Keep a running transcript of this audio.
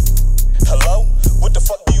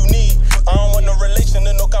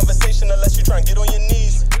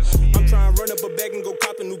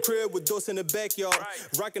horse in the backyard.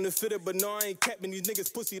 Rocking the fitter, but no, I ain't capping these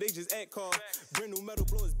niggas pussy, they just act car. Brand new metal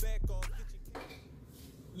blow his back off.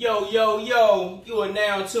 Yo, yo, yo, you are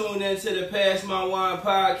now tuned into the Pass My Wine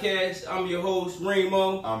podcast. I'm your host,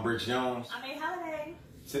 Remo. I'm Brick Jones. I'm A Holiday.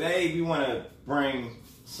 Today we want to bring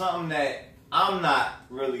something that I'm not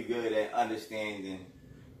really good at understanding.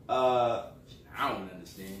 I don't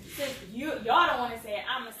understand. Since y'all don't want to say it,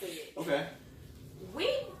 I'm going to say it. Okay. We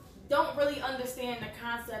don't really understand the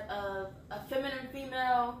concept of a feminine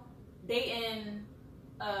female dating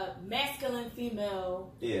a masculine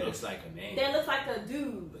female. Yeah. Looks like a man. That looks like a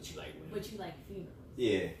dude. But you like women. But you like females.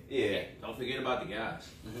 Yeah. Hey, don't forget about the guys.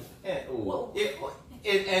 Yeah. Whoa.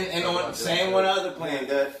 And on same one other plan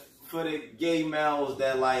that for the gay males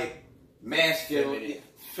that like masculine,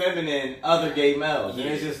 feminine other gay males, and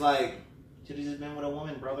it's just like should have just been with a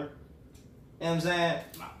woman, brother. You know what I'm saying?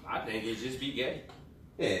 I think it just be gay.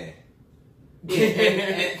 Yeah. And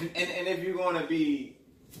if you're gonna be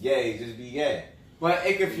gay, just be gay. But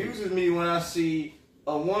it confuses me when I see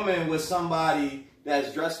a woman with somebody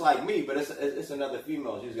that's dressed like me, but it's another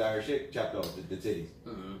female. She's got her shit chopped off, the titties.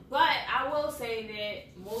 Mm-hmm. But I will say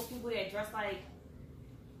that most people that dress like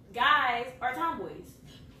guys are tomboys,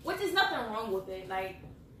 which is nothing wrong with it. Like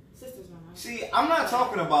sisters, no. See, I'm not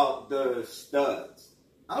talking about the studs.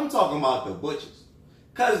 I'm talking about the butches.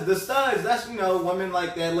 Cause the studs, that's women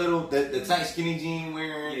like that little the tight skinny jean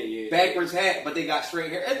wearing backwards hat, but they got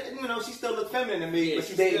straight hair. And, she still look feminine to me, but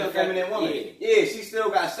she's still a feminine woman. Yeah, she still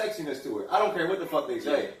got sexiness to her. I don't care what the fuck they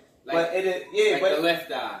say. But the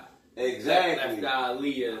left eye. Exactly. Left eye,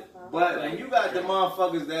 Leah. But when you got the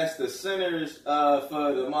motherfuckers that's the centers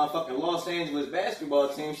for the motherfucking Los Angeles basketball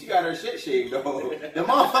team, she got her shit shaved though. The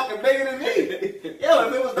motherfucker bigger than me. Yo,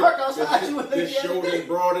 if it was dark outside, she would think the shoulders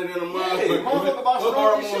broader than a motherfucker. Motherfucker about what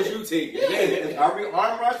hormones you taking? Yeah. Are we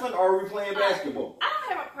arm wrestling or are we playing basketball? I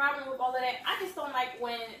don't have a problem with all of that. I just don't like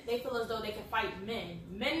when they feel as though they can fight men.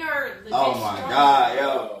 Men are legit oh my strong. God,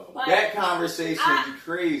 yo. But that conversation be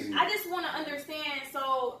crazy. I just want to understand,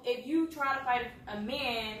 so if you try to fight a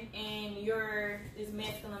man and you're this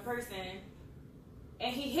masculine person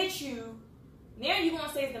and he hits you, now you're going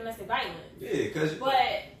to say it's domestic violence. Yeah, because...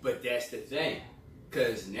 But that's the thing.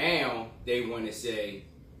 Because now they want to say,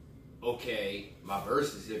 okay, my birth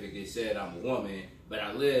certificate said I'm a woman, but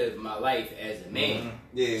I live my life as a man.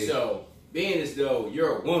 Mm-hmm. Yeah. So, being as though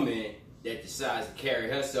you're a woman that decides to carry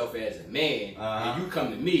herself as a man, and you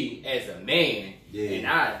come to me as a man, and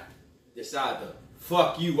I decide to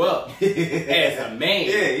fuck you up as a man.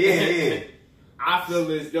 Yeah. I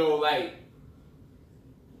feel as though, like,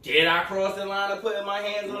 did I cross the line of putting my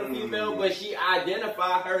hands on a female, but she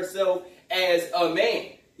identified herself as a man.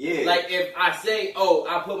 Yeah. Like, if I say, oh,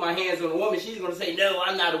 I put my hands on a woman, she's going to say, no,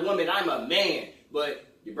 I'm not a woman, I'm a man. But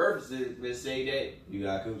your birth certificate say that you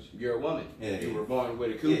got a coochie. You're a woman. Yeah, you were born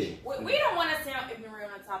with a coochie. Yeah. We don't want to sound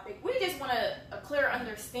ignorant on the topic. We just want a clear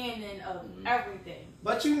understanding of everything.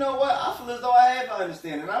 But you know what? I feel as though I have an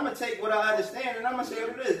understanding. I'm going to take what I understand and I'm going to say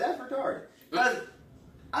what it is. That's retarded. Because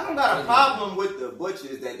I don't got a problem with the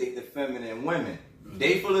butches that date the feminine women.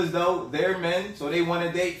 They feel as though they're men, so they want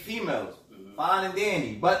to date females. Fine and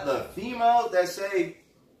dandy. But the females that say,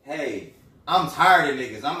 hey, I'm tired of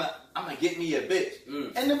niggas. I'm gonna get me a bitch.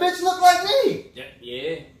 And the bitch look like me.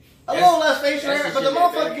 Yeah. A little less facial hair, but the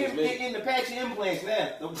motherfucker getting the patchy implants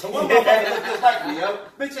now. The one motherfucker look just like me, yo.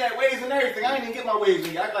 Bitch had waves and everything. I ain't even get my waves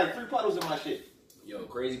in. I got like 3 puddles in my shit. Yo,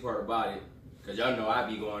 crazy part about it, because y'all know I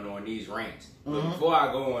be going on these rants. But before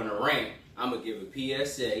I go on a rant, I'm going to give a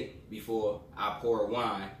PSA before I pour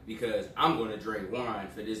wine, because I'm going to drink wine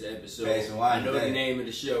for this episode. I know the name of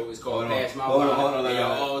the show is called Pass My Wine. And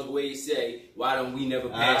y'all always say, why don't we never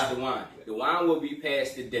pass the wine? The wine will be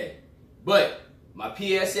passed today. But my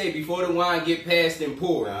PSA before the wine get passed and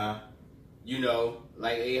poured,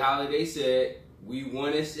 like A Holiday said, we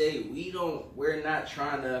want to say we're not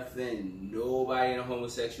trying to offend nobody in the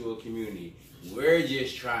homosexual community. We're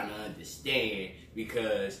just trying to understand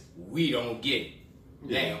because we don't get it.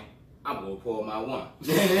 Now, I'm going to pour my wine.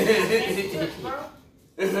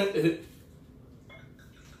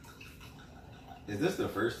 Is this the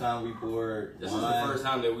first time we poured This wine? is the first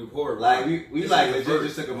time that we poured like wine. we like legit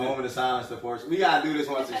just took a moment of silence to pour. We gotta do this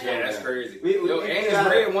once a show. Yeah, that's crazy. And it's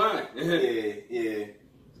red wine. yeah.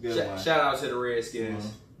 Good wine. Shout out to the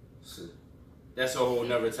Redskins. That's a whole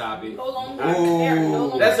nother topic. No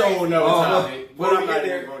longer. That's a whole nother topic. But I'm not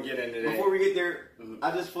even gonna get into that. Before we get there,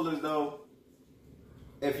 I just feel as though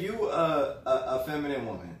if you a feminine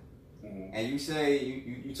woman and you say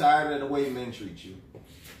you tired of the way men treat you,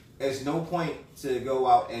 there's no point to go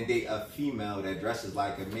out and date a female that dresses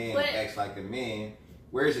like a man, acts like a man,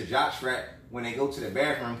 wears a jock strap when they go to the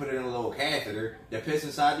bathroom, put it in a little catheter, they piss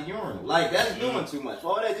inside the urinal. Like, that's doing too much. For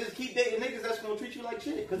all that, just keep dating niggas that's gonna treat you like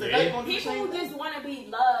shit. Because they're gonna do the same people just want to be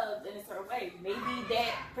loved in a certain way. Maybe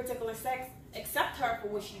that particular sex accept her for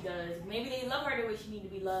what she does. Maybe they love her the way she need to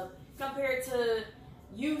be loved. Compared to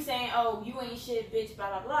you saying, "Oh, you ain't shit, bitch,"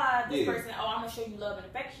 blah blah blah. This person, "Oh, I'm gonna show you love and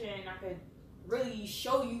affection. I could really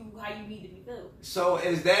show you how you need to be felt." So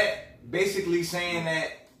is that basically saying that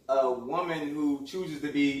a woman who chooses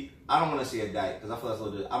to be, I don't want to say a dyke because I feel that's a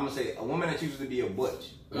little I'm going to say a woman that chooses to be a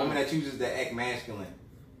butch, a woman that chooses to act masculine,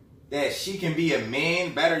 that she can be a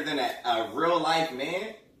man better than a real life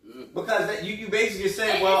man? Because that, you basically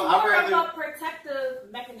said, well, I'd rather... It's more of a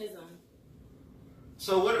protective mechanism.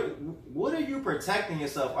 So what are you protecting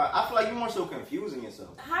yourself? I feel like you're more so confusing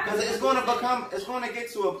yourself. Because it's going to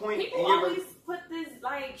get to a point. People always put this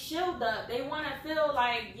like shield up. They want to feel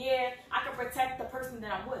like, yeah, I can protect the person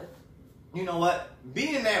that I'm with. You know what?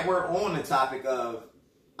 Being that we're on the topic of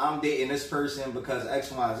I'm dating this person because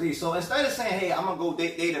X, Y, Z. So instead of saying, hey, I'm gonna go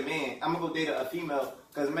date a man, I'm gonna go date a female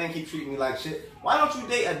because men keep treating me like shit. Why don't you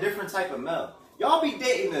date a different type of male? Y'all be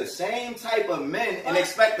dating the same type of men and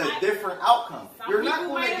expect a different outcome. You're not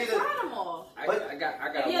going to get it. I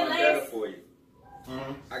got one better for you.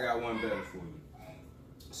 I got one better for you.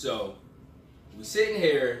 So we sitting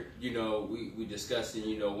here, you know, we discussing,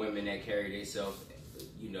 you know, women that carry themselves,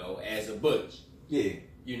 you know, as a butch. Yeah.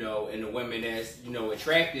 You know, and the women that's, you know,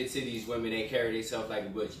 attracted to these women that carry themselves like a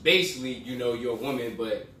butch. Basically, you know, you're a woman,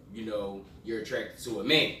 but you know, you're attracted to a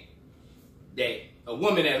man. A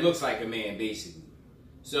woman that looks like a man, basically.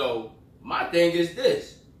 So my thing is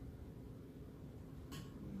this: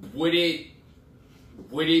 would it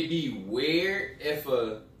be weird if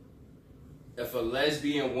a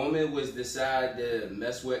lesbian woman was decide to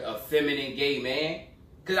mess with a feminine gay man?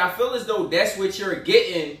 Because I feel as though that's what you're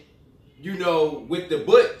getting, you know, with the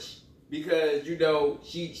butch. Because you know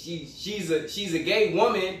she's a gay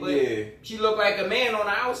woman, but she look like a man on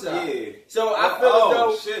the outside. Yeah. So I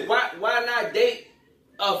feel as though why not date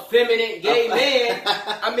a feminine gay man?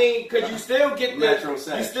 I mean, because you still get the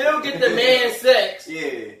man sex,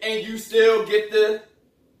 and you still get the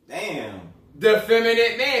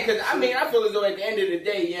feminine man. Because I mean, I feel as though at the end of the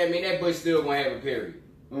day, I mean that butch still gonna have a period.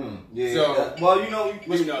 Yeah. So well, you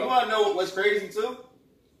want to know what's crazy too?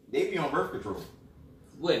 They be on birth control.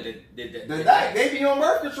 What they be on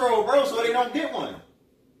birth control, bro, so they don't get one.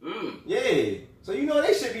 Yeah. So you know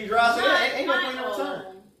they should be dry, so they ain't gonna play no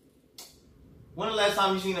return. When the last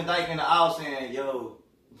time you seen a dyke in the aisle saying, yo,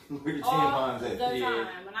 where the tampons at? The time.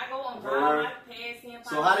 When I go on Brown, I pay tampons.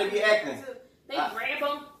 So how they be acting? They grab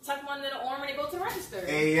them, tuck them under the arm, and they go to the register.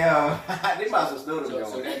 Hey, yo. They might as well steal them,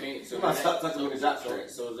 So that means... So tuck them in the job strap.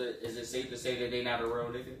 So is it safe to say that they not a real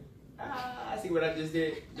nigga? I see what I just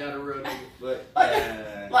did. Not a real nigga, but... like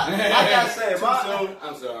I said,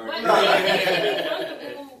 I'm sorry. But they be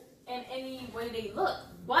comfortable in any way they look.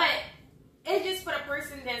 But it's just for the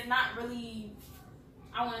person that's not really,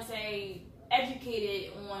 I want to say,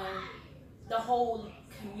 educated on the whole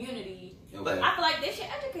community. Okay. I feel like they should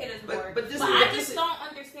educate us more. But I just don't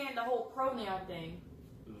understand the whole pronoun thing.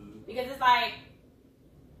 Because it's like,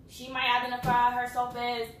 she might identify herself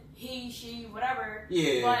as he, she, whatever.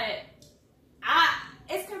 Yeah. But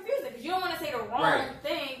it's confusing because you don't want to say the wrong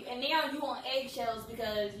thing, and now you on eggshells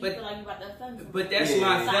because you feel like you about to offend them. But that's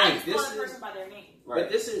my thing. I just call the person by their name. Right.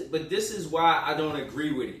 But this is why I don't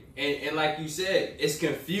agree with it. And like you said, it's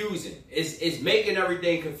confusing. It's making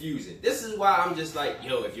everything confusing. This is why I'm just like,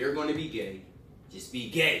 yo, if you're going to be gay, just be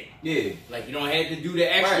gay. Yeah. Like you don't have to do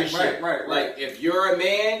the extra shit. Right. Like if you're a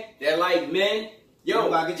man that like men, yo,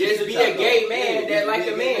 just be a gay man that like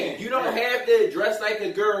a man. You don't have to dress like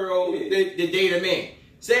a girl to date a man.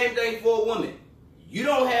 Same thing for a woman. You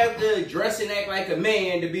don't have to dress and act like a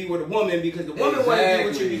man to be with a woman because the woman wants to be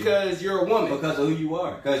with you because you're a woman. Because of who you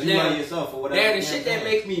are. Because you are yourself or whatever. Now the shit that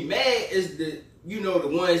makes me mad is the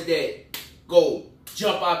ones that go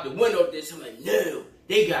jump out the window of this. I'm like, no,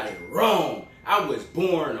 they got it wrong. I was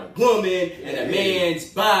born a woman in a man's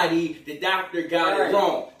body. The doctor got it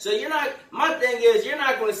wrong. So my thing is, you're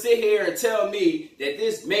not going to sit here and tell me that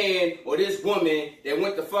this man or this woman that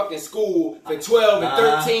went to fucking school for 12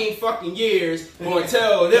 and 13 fucking years going to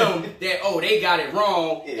tell them that, oh, they got it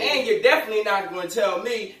wrong. And you're definitely not going to tell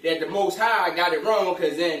me that the Most High got it wrong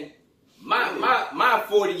because then my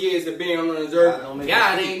 40 years of being on this earth,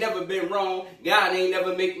 God ain't never been wrong. God ain't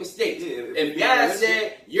never make mistakes. If God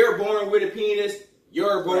said you're born with a penis,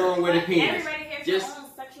 you're born with a penis. Everybody has their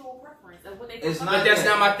own sexual preference of what they but that's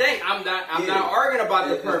not my thing. I'm not arguing about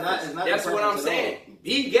the preference. That's what I'm saying.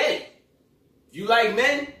 Be gay. You like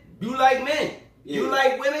men, you like men. You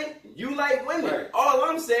like women, You like women. Right. All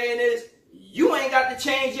I'm saying is, you ain't got to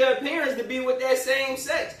change your appearance to be with that same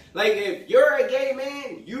sex. Like, if you're a gay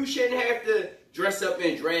man, you shouldn't have to dress up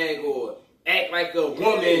in drag or act like a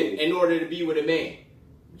woman in order to be with a man.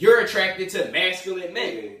 You're attracted to masculine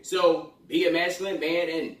men. So, be a masculine man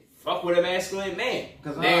and fuck with a masculine man.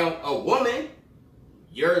 Now, a woman,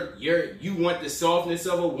 you want the softness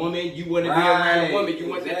of a woman. You want to be around a woman. You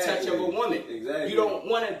want the touch of a woman. Exactly. You don't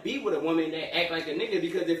want to be with a woman that act like a nigga,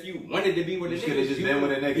 because if you wanted to be with a nigga, you should have just been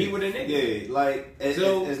with a nigga. Be with a nigga. Yeah, like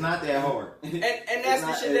it's not that hard. And that's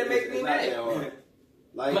the shit that makes me mad.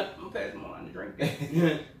 Like, I'm passing on the drink.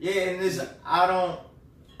 Yeah, and I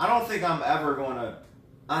don't think I'm ever gonna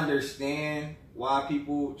understand why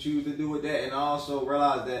people choose to do with that, and I also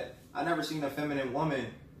realize that I never seen a feminine woman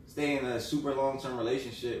stay in a super long-term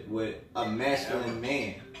relationship with a masculine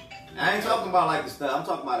man. I ain't talking about like the stuff. I'm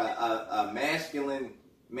talking about a masculine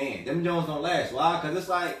man. Them Jones don't last. Why? Because it's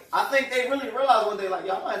like, I think they really realize one day, like,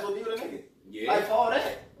 y'all might as well be with a nigga. Yeah. Like, for all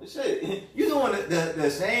that. Shit. You doing the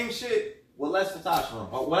same shit with less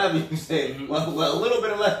testosterone, or whatever you say. Mm-hmm. Well, a little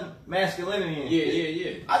bit of less masculinity in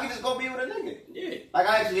Yeah. I could just go be with a nigga. Yeah. Like,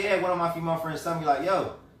 I actually had one of my female friends tell me, like,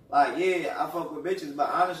 yo, like, yeah, I fuck with bitches, but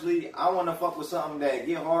honestly, I want to fuck with something that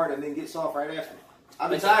get hard and then get soft right after. I've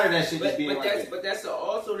been tired of that shit just being right there. But that's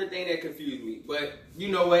also the thing that confused me. But you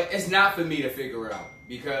know what? It's not for me to figure out,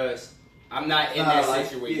 because I'm not in that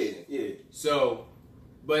situation. Yeah. So,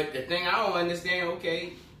 but the thing I don't understand,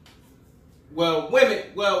 okay, well,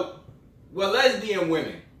 lesbian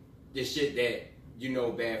women, the shit that,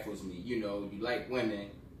 baffles me. You like women,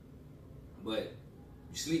 but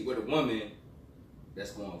you sleep with a woman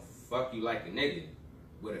that's gonna fuck you like a nigga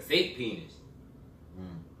with a fake penis.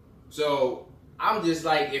 So I'm just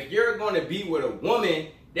like, if you're gonna be with a woman,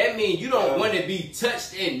 that means you don't want to be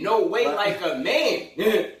touched in no way like a man.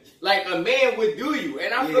 Like a man would do you.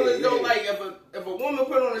 And I feel as though like if a woman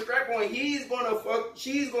put on a strap on, she's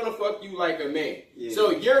gonna fuck you like a man. Yeah.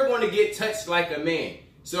 So you're gonna get touched like a man.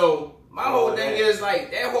 So my whole thing is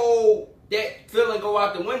like that feeling go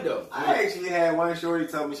out the window. I actually had one shorty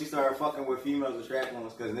tell me she started fucking with females with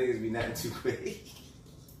strap-ons because niggas be nutting too quick.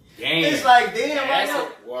 Damn. It's like, damn, that's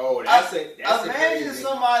imagine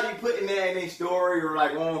somebody putting that in their story or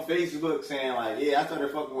like on Facebook saying like, yeah, I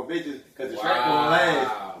started fucking with bitches because the strap-on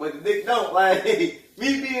lasts, but the dick don't. Like,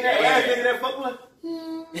 me being that last nigga that fuck with.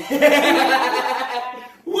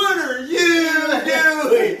 What are you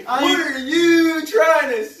doing? What are you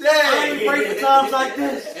trying to say? I ain't break the times like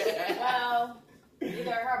this. Well,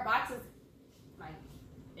 either her box is like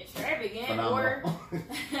extravagant or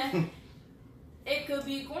it could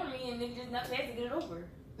be corny and they just not fast to get it over.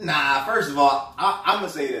 Nah, first of all, I'm gonna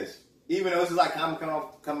say this. Even though this is like coming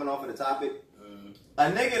off of the topic,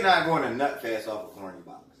 a nigga not going to nut fast off a corny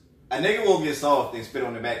box. A nigga will get soft and spit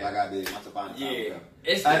on the back like I did once upon a time ago.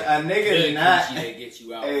 It's a nigga not Gucci that gets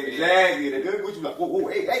you out. Exactly, the good Gucci like, whoa,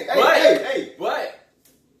 hey. But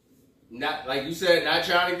not like you said, not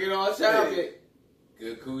trying to get on topic.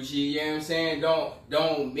 Good coochie, you know what I'm saying?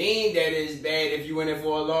 Don't mean that it's bad if you in it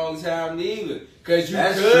for a long time neither. Cause you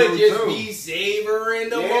could just be savoring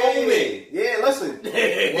the moment. Yeah, listen.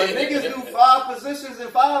 When niggas do 5 positions in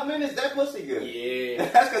 5 minutes, that pussy good. Yeah.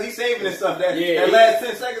 That's cause he's saving this stuff. That last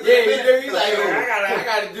 10 seconds. Yeah, he's like, I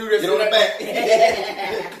gotta do this. Get on the back.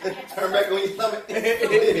 Turn back on your stomach.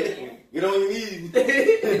 Get on your knees.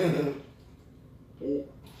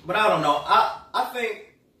 But I don't know. I think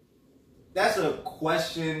that's a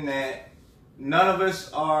question that none of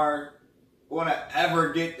us are going to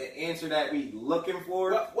ever get the answer that we looking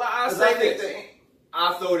for. Well, I'll say this.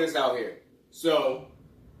 I'll throw this out here. So,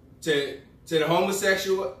 to the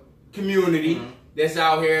homosexual community that's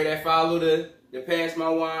out here that follow the Pass My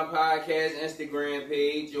Wine podcast Instagram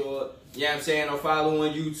page, or, you know what I'm saying, or follow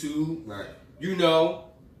on YouTube, right?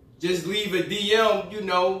 Just leave a DM,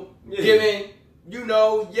 giving,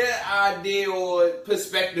 your idea or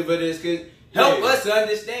perspective of this, because help us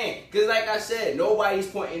understand. Because like I said, nobody's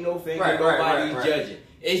pointing no finger, nobody's judging.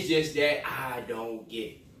 It's just that I don't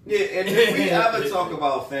get it. Yeah, and if we ever talk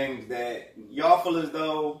about things that y'all feel as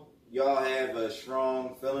though y'all have a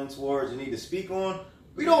strong feeling towards and need to speak on,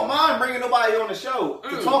 we don't mind bringing nobody on the show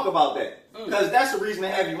to talk about that. Because that's the reason to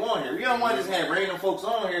have you on here. We don't want to just have random folks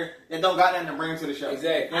on here that don't got nothing to bring to the show.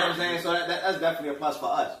 Exactly. You know what I'm saying? So that's definitely a plus for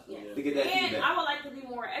us to get that feedback. And I would like to be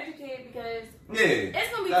more educated because it's going to be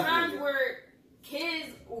definitely. times where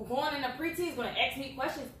kids going into preteens going to ask me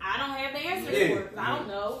questions I don't have the answers for because I don't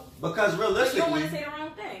know. Because realistically, you don't want to say the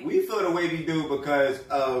wrong thing. We feel the way we do because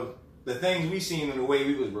of the things we seen and the way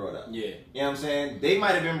we was brought up. Yeah. You know what I'm saying? They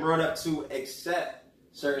might have been brought up to accept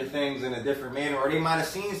certain things in a different manner, or they might have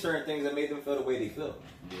seen certain things that made them feel the way they feel.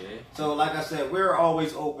 Yeah. So, like I said, we're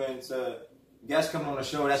always open to guests come on the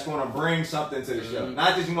show that's going to bring something to the show.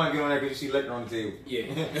 Not just you want to get on there because you see liquor on the table. Yeah.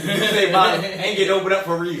 You say bottle ain't get opened up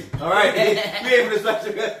for a reason. All right? We ain't for the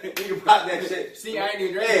special good. You can pop that shit. See, I ain't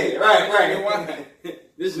even drinking. Hey, right.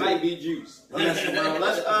 This might be juice. Listen, bro,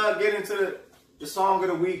 let's get into the song of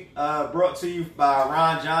the week brought to you by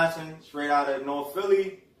Ron Johnson, straight out of North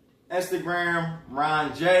Philly. Instagram,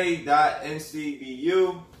 ronj.ncbu.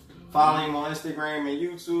 Follow him on Instagram and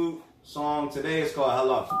YouTube. Song today is called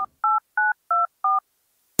Hello.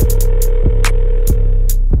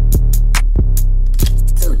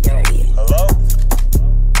 Too dirty. Hello?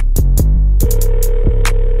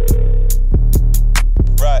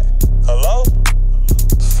 Right. Hello?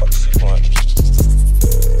 The fuck she want?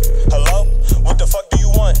 Hello? What the fuck do you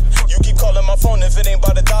want? You keep calling my phone. If it ain't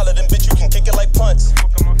about $1, then bitch you can kick it like punts.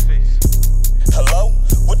 Hello?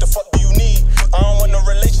 What the fuck do you need? I don't want no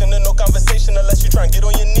relation and no conversation unless you try and get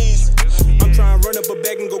on your knees. I'm trying to run up a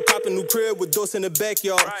bag and go cop a new crib with doors in the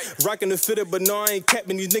backyard. Rockin' the fitter, but no, I ain't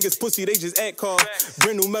capping. These niggas pussy, they just act car.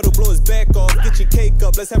 Brand new metal, blow his back off. Get your cake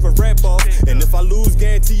up, let's have a rap off. And if I lose,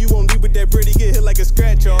 guarantee you won't leave with that bread. He get hit like a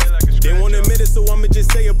scratch off. They won't admit it, so I'ma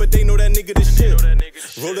just say it, but they know that nigga the shit.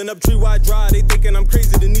 Rolling up tree wide drive, they thinking I'm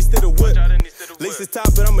crazy, then east of the whip. Laces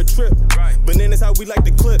top, but I'm a trip. Bananas how we like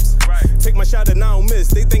the clips. Take my shot and I don't miss.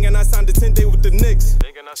 They thinking I signed a 10-day with the Knicks.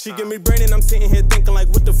 She give me brain and I'm sitting here thinking like,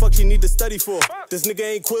 what the fuck she need to study for? This nigga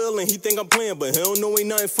ain't Quill and he think I'm playing, but he don't know ain't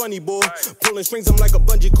nothing funny, boy. Pulling strings, I'm like a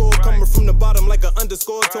bungee cord. Coming from the bottom like an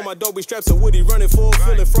underscore. Told my dog we strapped, so what he running for?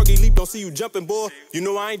 Feeling froggy leap, don't see you jumping, boy. You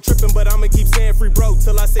know I ain't tripping, but I'ma keep saying free bro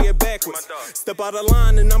till I say it backwards. Step out of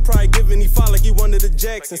line and I'm probably giving he fall like he one of the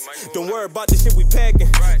Jacksons. Don't worry about the shit we packing.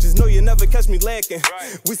 Just know you never catch me lacking.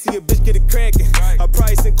 We see a bitch get it cracking. I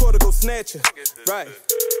probably send quarter go snatch her. Right.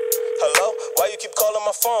 Hello? Why you keep calling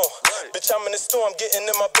my phone? Bitch, I'm in the store, I'm getting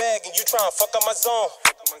in my bag, and you trying to fuck up my zone.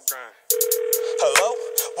 Hello?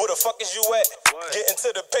 Where the fuck is you at? Getting to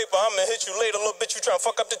the paper, I'ma hit you later, little bitch, you trying to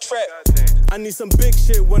fuck up the track. I need some big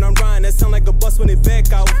shit when I'm riding, that sound like a bus when they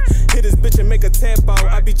back out. Hit this bitch and make a tap out.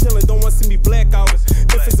 I be chillin', don't want to see me black out.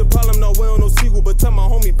 If it's a problem, no, we don't know sequel, but tell my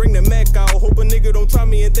homie, bring the Mac out. Hope a nigga don't try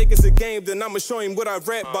me and think it's a game, then I'ma show him what I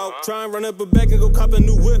rap about. Try and run up a back and go cop a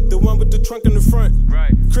new whip, the one with the trunk in the front.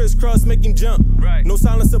 Crisscross, make him jump. No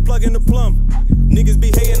silencer, plug in the plum. Niggas be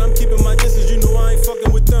hating, I'm keeping my distance, you know I ain't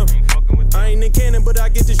fucking with them. I ain't in cannon, but I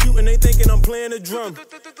get to shooting, they thinking I'm playing the drum.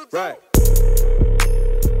 Right.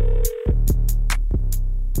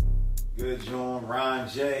 Good John, Ron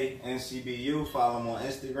J, NCBU. Follow him on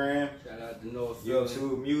Instagram. Shout out to North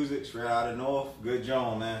YouTube Music, straight out of North. Good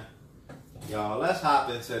John, man. Y'all, let's hop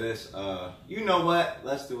into this. You know what?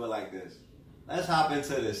 Let's do it like this. Let's hop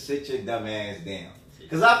into the sit your dumb ass down.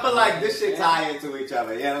 Because I feel like this shit tie into each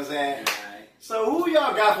other. You know what I'm saying? So who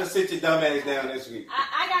y'all got for sit your dumb ass down this week?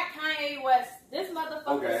 I got Kanye West. This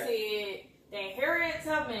motherfucker said that Harriet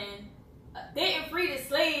Tubman didn't free the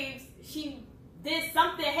slaves. She did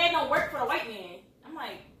something, had no work for the white man. I'm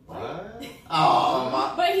like, what? Oh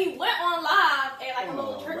my! But he went on live at like a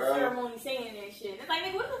little church ceremony saying that shit. It's like,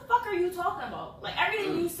 nigga, what the fuck are you talking about? Like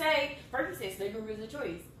everything you say, first you said slavery was a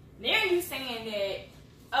choice. Now you saying that,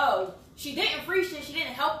 oh, she didn't free shit, she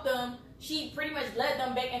didn't help them. She pretty much led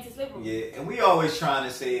them back into slavery. Yeah, and we always trying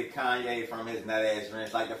to save Kanye from his nut ass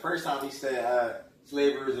rants. Like the first time he said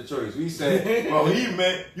slavery was a choice, we said, well, he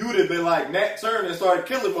meant you would have been like Nat Turner and started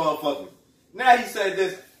killing motherfuckers. Now he said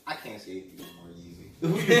this. I can't say it more easy.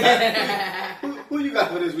 Who you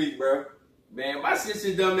got for this week, bro? Man, my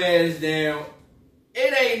sister dumb ass down.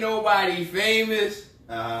 It ain't nobody famous.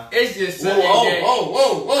 It's just something that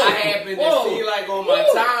I happen to see like on my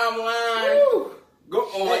timeline. Go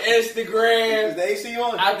on Instagram. Is the AC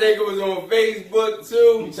on? I think it was on Facebook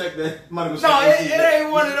too. You check that. No, it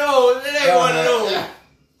ain't one of those. It ain't one of those.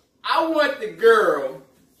 I want the girl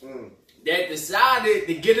that decided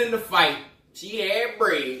to get in the fight. She had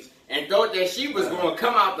braids and thought that she was going to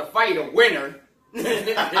come out the fight a winner.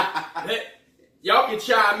 Y'all can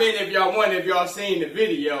chime in if y'all want, if y'all seen the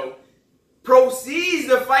video. Proceeds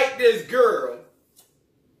to fight this girl.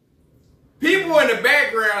 People in the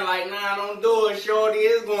background like, nah, don't do it, shorty.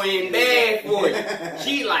 It's going to end bad for you.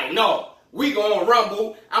 She like, no, we going to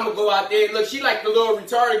rumble. I'm going to go out there. Look, she like the little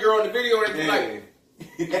retarded girl in the video that be like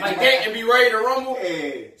that and be ready to rumble.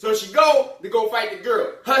 So she go fight the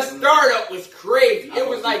girl. Her startup was crazy. It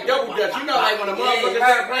was like double dutch. You know, like when a motherfucker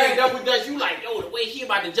start playing double dutch, you like, yo, the way she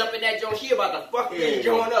about to jump in that joint, she about to fuck this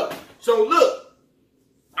joint up. So look,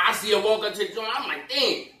 I see her walk up to the joint. I'm like,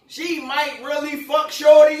 damn, she might really fuck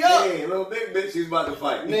shorty up. Hey, little big bitch she's about to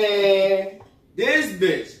fight. Man, This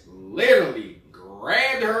bitch literally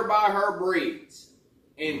grabbed her by her braids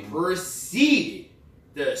and proceeded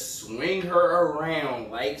to swing her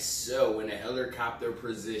around like so in a helicopter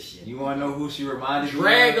position. You want to know who she reminded me?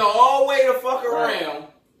 Dragged her all the way the fuck around,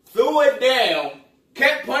 threw it down,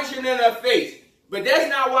 kept punching in her face. But that's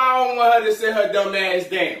not why I don't want her to sit her dumb ass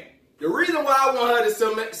down. The reason why I want her to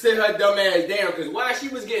sit her dumb ass down, because while she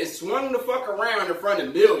was getting swung the fuck around in front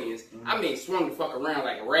of millions, I mean swung the fuck around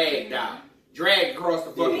like a rag doll. Dragged across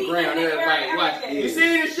the fucking ground. Everybody watch. You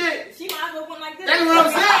see the shit? She might as well went like this. That's what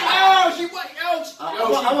I'm saying. Oh, she was. She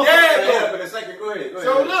dead. But a second, go ahead.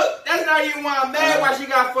 So look, that's not even why I'm mad why she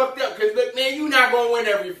got fucked up. Because look, man, you not gonna win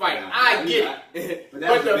every fight. I get it.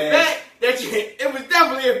 But the fact that it was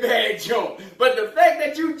definitely a bad joke. But the fact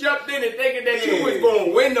that you jumped in and thinking that you was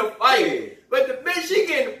gonna win the fight. But the bitch, she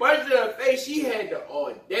getting punched in her face. She had the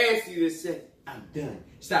audacity to say, "I'm done.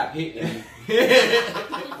 Stop hitting me."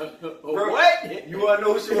 Bro, what? You want to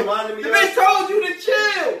know what she reminded me The of? bitch told you to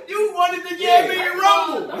chill. You wanted to get me in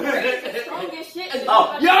Rumble.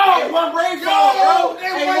 Yo, one brain fall, bro.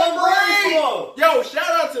 Hey, one brain fall. Yo,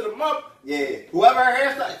 shout out to the mother. Yeah, whoever her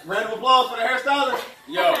hairstylist. Round of applause for the hairstylist.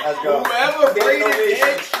 Yo, let's go. Whoever braided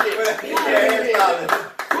that shit.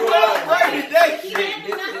 Whoever braided that She shit. had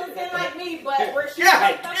not looking like me, but where she God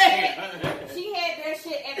fucked up damn. at, she had that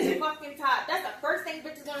shit at the fucking top. That's the first thing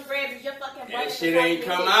bitches gonna grab is your fucking butt. That shit ain't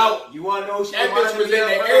come out. You want to know who she That bitch reminded was me in of,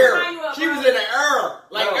 the bro? air. She was in the air.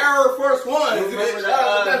 Like error first one.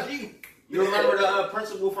 You remember the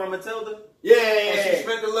principal from Matilda? Yeah. And she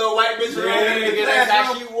spent the little white bitch around in the that's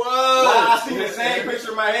how classroom. she was. I seen the same picture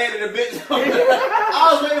in my head of the bitch.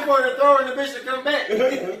 I was waiting for her to throw her and the bitch to come back.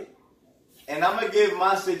 And I'm going to give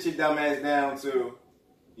my sit your dumb ass down to,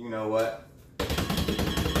 you know what?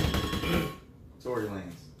 Tory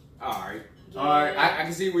Lanez. Alright. Alright. I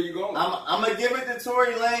can see where you're going. I'm going to give it to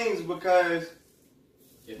Tory Lanez because,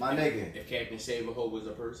 my nigga. If Captain Save-A-Ho was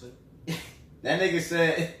a person. That nigga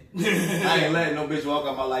said, I ain't letting no bitch walk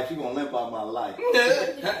out my life. She gonna limp out my life.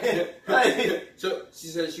 So she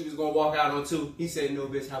said she was gonna walk out on 2. He said, no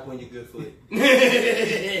bitch, hop on your good foot. You good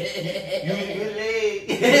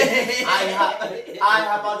leg. I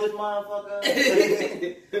hop out this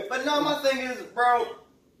motherfucker. But no, my thing is, bro,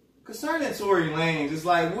 concerning Tory Lanez, it's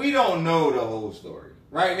like we don't know the whole story.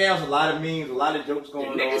 Right now, there's a lot of memes, a lot of jokes going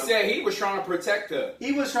on. The nigga said he was trying to protect her.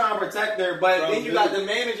 He was trying to protect her, but then you got the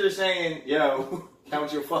manager saying, yo,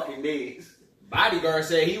 count your fucking days. Bodyguard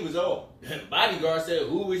said he was off. Bodyguard said,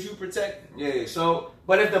 who was you protecting? Yeah, so,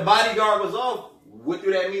 but if the bodyguard was off, what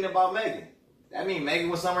do that mean about Megan? That mean Megan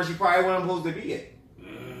was somewhere she probably wasn't supposed to be at.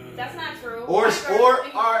 That's not true. Or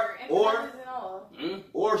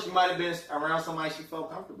she might have been around somebody she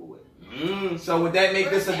felt comfortable with. So would that make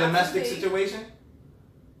this a domestic situation?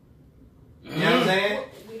 You know what I'm saying?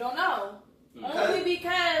 We don't know. Only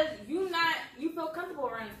because you feel comfortable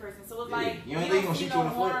around this person. So it's like you don't think gonna shoot you in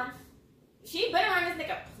the foot? She been around this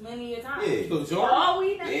nigga plenty of times. Yeah. So all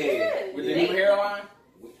we know is with the new hairline.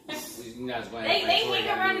 They hang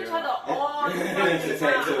around each other all the It's a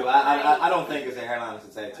time. tattoo. I don't think it's a hairline. It's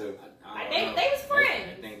a tattoo. They was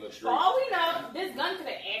friends. For all we know, this gun could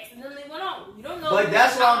have accidentally went off. You don't know. But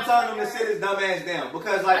that's why I'm telling them to sit his dumb ass down.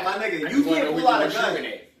 Because like my nigga, you can't pull out a gun.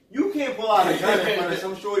 You can't pull out a gun in front of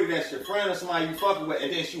some shorty that's your friend or somebody you fucking with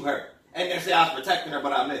and then shoot her. And then say I was protecting her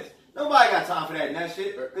but I missed. Nobody got time for that and that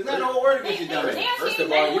shit. Because that whole word against you dumb ass. First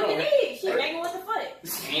of all, you don't have... She banging with the foot.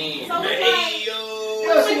 Damn. So it's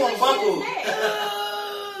Yo, she gonna buckle.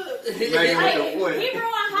 Banging with the foot. He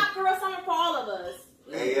ruined hot girl summer for all of us.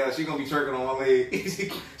 Hey, yeah, she gonna be twerking on one leg.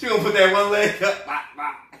 She gonna put that one leg up. Bop,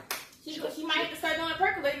 bop. She might have to start doing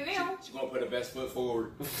percolating now. She's gonna put her best foot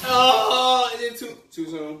forward. Oh, and then too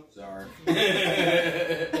soon. Sorry.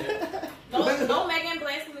 No Megan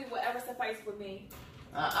blasphemy will ever suffice with me.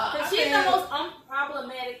 Because she's the most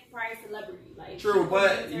unproblematic prize celebrity. Like, true,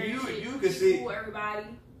 but you can see everybody.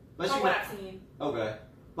 But from what I've seen. Okay,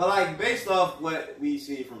 but like based off what we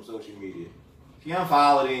see from social media, she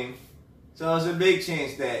unfollowed him, so it's a big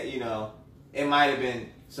chance that it might have been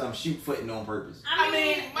some shoot footing on purpose. I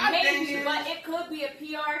mean, maybe, but it could be a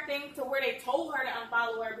PR thing to where they told her to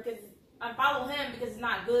unfollow him because it's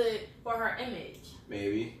not good for her image.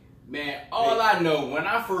 Maybe. Man, all I know, when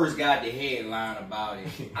I first got the headline about it,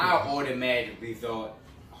 I automatically thought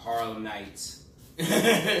Harlem Nights.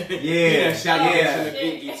 Yeah. Shout out to the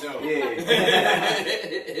pinky toe. Yeah.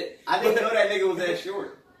 I didn't know that nigga was that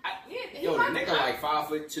short. Yo, the nigga like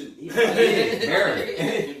 5'2". Barely.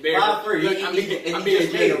 5'3". Look, I'm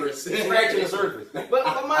being generous. He's scratching the surface.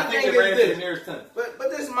 But my thing is this. But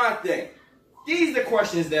this is my thing. These are the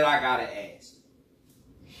questions that I gotta ask.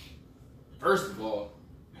 First of all,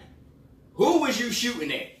 who was you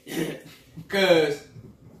shooting at? Cause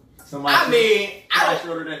somebody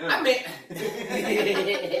shorter than him. My bad.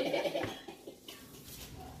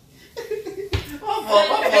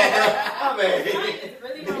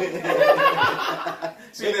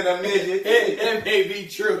 Shooting at a midget. That may be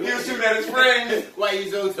true. He was shooting at his friends. Why you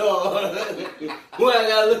so tall? Well, I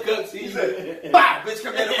gotta look up to you. Bah, bitch,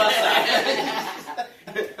 come here to my side.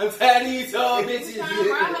 I'm tired of you tall bitches. Trying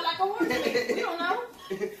to ride her like a horse. We don't know.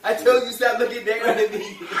 I told you stop looking down at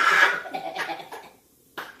me.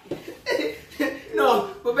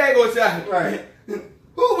 No, but back on topic. Right.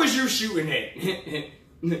 Who was you shooting at?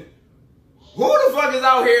 Who the fuck is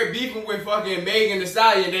out here beefing with fucking Megan Thee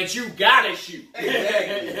Stallion that you gotta shoot?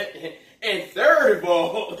 Exactly. And third of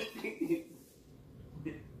all,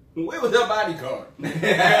 where was her bodyguard?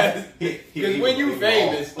 Because when you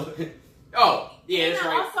famous, oh yeah, that's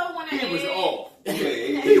right. He was off.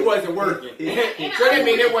 He wasn't working. So that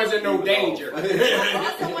means there wasn't no danger. I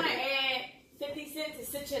also want to add 50 Cent to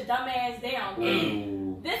sit your dumb ass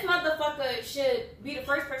down. This motherfucker should be the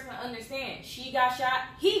first person to understand. She got shot.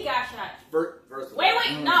 He got shot. First of all. Wait.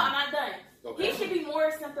 No, I'm not done. Okay. He should be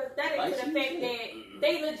more sympathetic to the fact that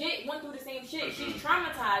they legit went through the same shit. She's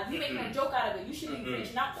traumatized. You making a joke out of it. You should be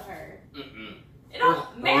reaching out to her. It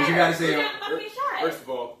don't matter. What you gotta say? First of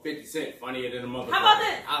all, 50 Cent funnier than a motherfucker. How about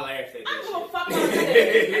this? I laughed at that I don't give a shit. fuck about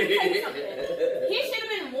this. He should have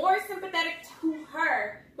been more sympathetic to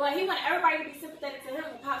her, but he wanted everybody to be sympathetic to him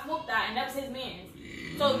when Pop Smoke died, and that was his man.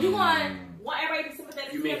 So you want everybody to be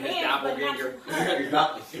sympathetic to your man, but not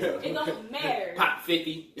to her. It don't matter. Pop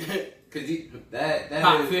 50. Cause that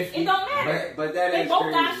Pop is, 50. It don't matter. but that They is both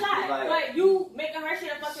crazy. got shot, Like, but you making her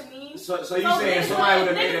shit a fucking meme. so you saying somebody would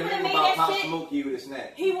have made a niggas meme made about that Pop shit, Smoke, he would have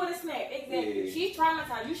snapped. He would have snapped, exactly. Yeah. She's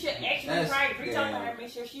traumatized. You should actually try to reach out to her, make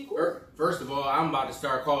sure she's cool. First of all, I'm about to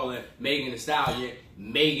start calling Megan Thee Stallion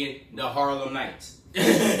Megan the Harlem Nights.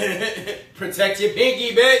 Protect your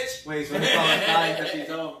pinky, bitch. Wait, so he's calling Stallion because she's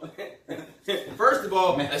old? First of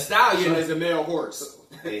all, a stallion is a male horse.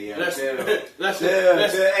 Hey, Let's hey,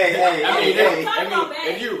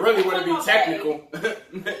 if you really want to be technical,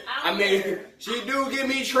 I mean, she do give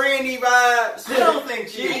me tranny vibes. I don't think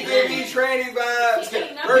she give me tranny vibes.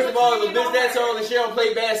 First of all, if a bitch that's tall and she don't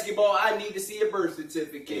play basketball, I need to see a birth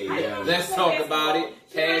certificate. Yeah. Let's talk about it.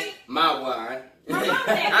 Pass my wine.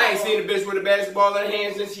 I ain't seen a bitch with a basketball in her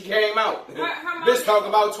hand since she came out. Bitch talk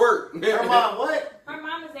about twerk. Her mom, what? Her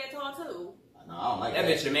mom is that tall too. No, I don't like that.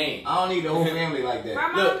 That bitch your man. I don't need the whole family like that.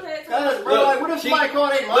 Her mom's that tall. Cause, bro, like, what if somebody call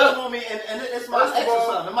their mom on me and it's my ex or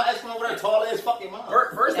something? And my ex went over there tall as fucking mom.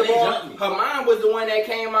 First of all, her mom was the one that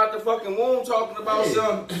came out the fucking womb talking about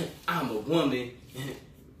something. I'm a woman.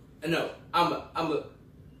 No, I'm a.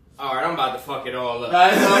 Alright, I'm about to fuck it all up.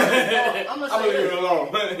 I'm gonna leave it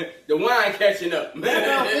alone. The wine catching up.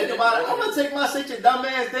 Think about it. I'm gonna take my sit your dumb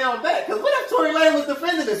ass down back. Cause what if Tory Lane was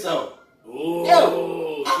defending herself? Ooh,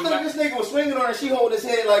 yo, I think this nigga was swinging on her and she hold his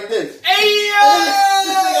head like this. Hey yo!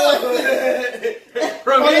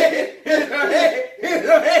 From here.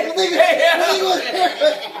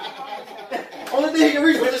 Only thing he can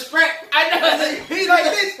reach was a strap. I know. He's like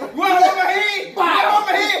this. One on my head. One on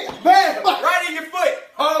my head. Bam. Right in your foot.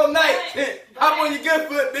 All night. Hop on your good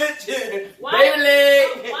foot, bitch. Baby leg.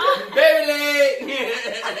 Baby leg.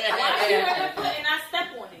 Why you wear that foot and I step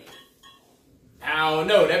on it? I don't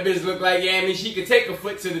know. That bitch look like, yeah, I mean, she could take a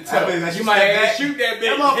foot to the toe. You might have to shoot that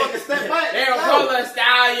bitch. That motherfucker step back. They don't call her a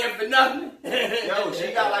stallion for nothing. Yo,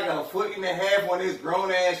 she got like a foot and a half on this grown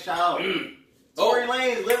ass child. Tory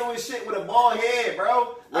Lane's little as shit with a bald head,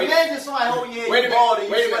 bro. Imagine somebody holding your head bald and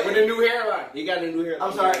wait, with a new hairline. He got a new hairline.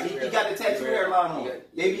 I'm sorry, he got the tattoo hairline on.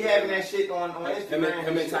 They be having that shit on Instagram.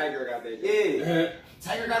 Him and Tiger got that. Yeah.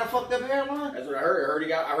 Tiger got a fucked up hairline? That's what I heard.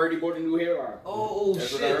 I heard he bought a new hairline. Oh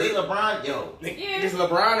shit. They LeBron, yo. There's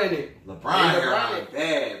LeBron in it. LeBron hairline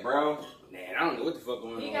bad, bro. Man, I don't know what the fuck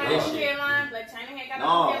going on. He got a new hairline. Black China had got a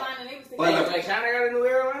new hairline and they was together. But Black China got a new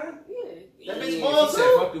hairline? Yeah. That bitch bald too? She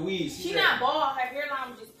said fuck the weed. She not bald. Her hairline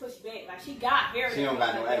was just pushed back. Like she got hair. She don't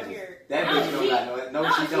got no edges. That bitch don't got no edges. No,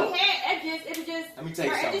 she don't. She had edges. It was just. Let me tell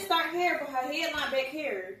you something. Her edges start hair, but her headline back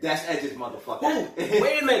hair. That's edges, motherfucker. Ooh,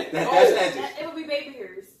 wait a minute. That's edges. It would be baby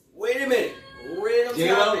hairs. Wait a minute. Random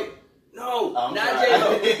topic. No, not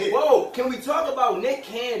J-Lo. Whoa, can we talk about Nick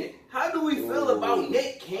Cannon? How do we feel about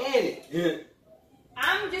Nick Cannon?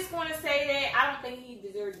 I'm just going to say that I don't think he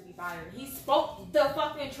deserves to be fired. He spoke the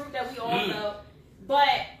fucking truth that we all know.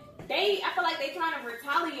 But I feel like they trying to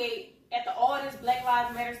retaliate at all this Black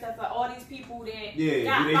Lives Matter stuff for all these people that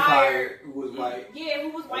got fired. Who was white. Yeah, who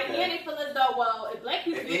was white. Okay. And they feel as though, well, if black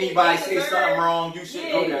people... If anybody say something wrong, you should...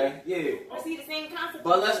 Okay, yeah. I see the same consequences.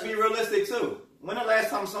 But let's be realistic, too. When the last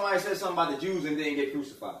time somebody said something about the Jews and didn't get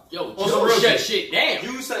crucified? Yo, Jews shut shit down.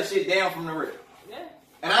 Jews shut shit down from the rip. Yeah.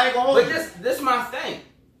 And I ain't gonna hold you. But this my thing.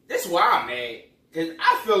 This is why I'm mad. Because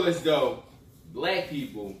I feel as though black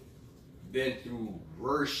people been through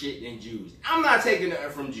worse shit than Jews. I'm not taking nothing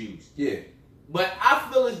from Jews. Yeah. But I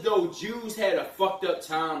feel as though Jews had a fucked up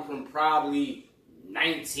time from probably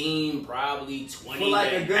 19, probably 20, for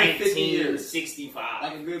like a good 19 50 years. 65.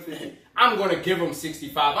 Like a good 50. I'm going to give them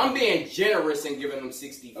 65. I'm being generous in giving them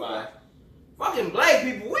 65. Okay. Fucking black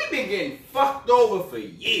people, we've been getting fucked over for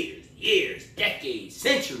years, decades,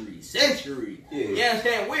 centuries. Yeah. You know what I'm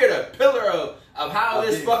saying? We're the pillar of how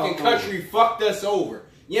this fucking country fucked us over.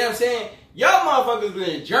 You know what I'm saying? Y'all motherfuckers been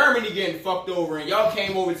in Germany getting fucked over and y'all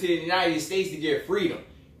came over to the United States to get freedom.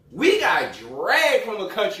 We got dragged from a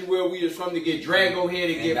country where we was from to get dragged over here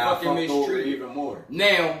to get fucking mistreated. Even more.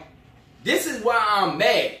 Now, this is why I'm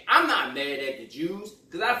mad. I'm not mad at the Jews,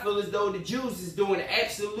 because I feel as though the Jews is doing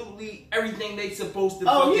absolutely everything they supposed to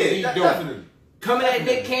fucking be doing. Definitely. Coming at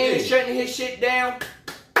Nick Cannon and shutting his shit down,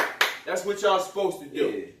 that's what y'all supposed to do.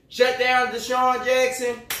 Yeah. Shut down Deshaun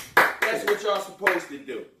Jackson, that's what y'all supposed to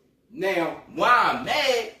do. Now, why I'm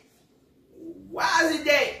mad, why is it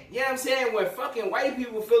that, you know what I'm saying, when fucking white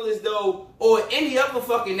people feel as though, or any other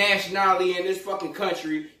fucking nationality in this fucking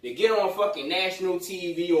country, to get on fucking national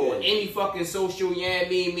TV or any fucking social, you know what I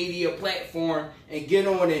mean, media platform, and get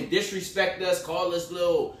on and disrespect us, call us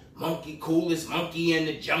little monkey, coolest monkey in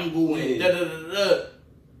the jungle, and da-da-da-da.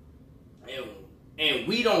 And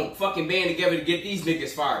we don't fucking band together to get these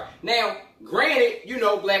niggas fired. Now, granted, you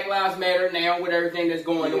know, Black Lives Matter now with everything that's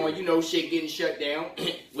going on, you know, shit getting shut down.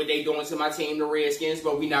 What they doing to my team, the Redskins,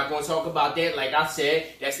 but we not going to talk about that. Like I said,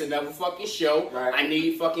 that's another fucking show. Right. I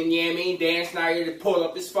need fucking, you know what I mean, Dan Snyder to pull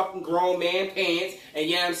up his fucking grown man pants and,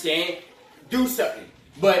 you know what I'm saying, do something.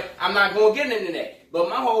 But I'm not going to get into that. But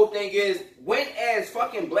my whole thing is, when as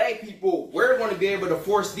fucking black people, we're going to be able to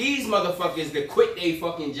force these motherfuckers to quit their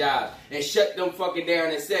fucking jobs and shut them fucking down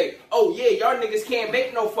and say, oh yeah, y'all niggas can't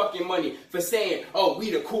make no fucking money for saying, oh, we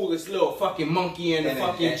the coolest little fucking monkey in the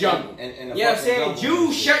fucking jungle. You know what I'm saying?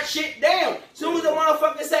 Jews shut shit down. Soon as the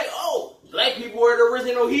motherfuckers say, oh, black people are the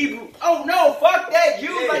original Hebrew. Oh no, fuck that.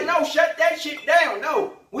 Jews like, no, shut that shit down.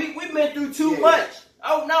 No, we've been through too much.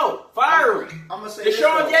 Oh no, fire him. I'm gonna say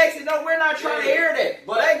Deshaun Jackson, no, we're not trying to hear that.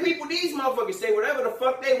 But black people, these motherfuckers say whatever the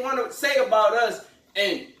fuck they want to say about us,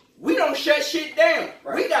 and we don't shut shit down.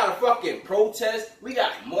 Right. We gotta fucking protest, we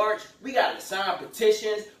gotta march, we gotta sign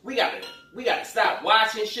petitions, we gotta stop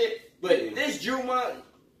watching shit. But this Jew month,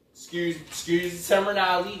 excuse the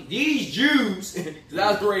terminology, these Jews, because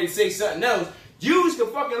I was ready to say something else, Jews can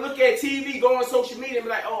fucking look at TV, go on social media, and be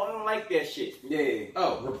like, oh, I don't like that shit. Yeah.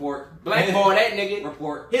 Oh. Report. Blackball that nigga.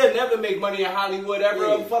 Report. He'll never make money in Hollywood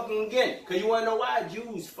ever fucking again. Because you want to know why?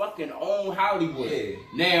 Jews fucking own Hollywood. Yeah.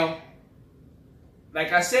 Now,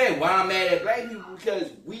 like I said, why I'm mad at black people, because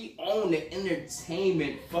we own the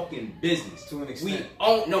entertainment fucking business. To an extent. We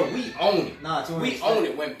own it. Nah, to an we extent. own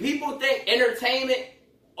it. When people think entertainment,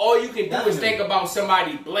 all you can do is think about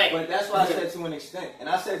somebody black. But that's why I said to an extent. And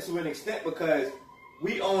I said to an extent because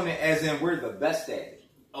we own it as in we're the best at it.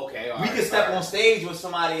 Okay, we can step on stage with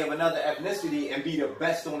somebody of another ethnicity and be the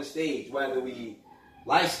best on the stage, whether we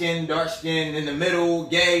light skinned, dark skinned, in the middle,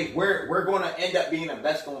 gay. We're going to end up being the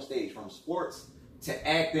best on stage, from sports to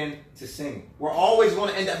acting to singing. We're always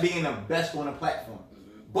going to end up being the best on the platform.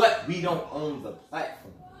 But we don't own the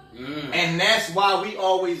platform. And that's why we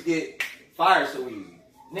always get fired so easy.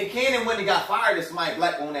 Nick Cannon, when he got fired, if somebody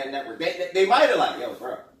black on that network, they might have like, yo,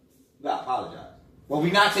 bro, you gotta apologize. Well, we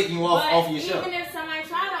not taking you off of your show. Even if somebody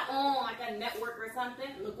try to own like a network or something,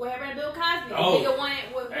 look what happened to Bill Cosby.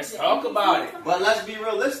 Oh, let's talk about it. But let's be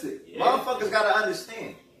realistic. Motherfuckers gotta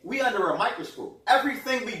understand. We under a microscope.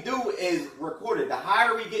 Everything we do is recorded. The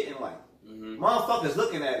higher we get in life, motherfuckers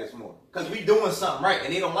looking at us more. Because we doing something right,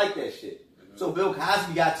 and they don't like that shit. So Bill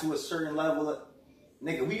Cosby got to a certain level of,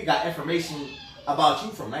 nigga, we got information about you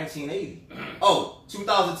from 1980. Oh,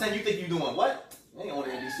 2010, you think you doing what? You ain't on the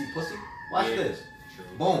NBC pussy. Watch this. True.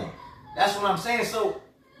 Boom. That's what I'm saying. So,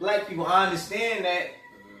 black people, I understand that,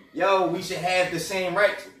 yo, we should have the same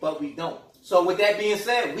rights, but we don't. So, with that being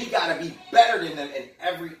said, we gotta be better than them in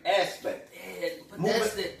every aspect. Yeah, but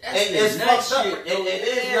that's it's fucked up. It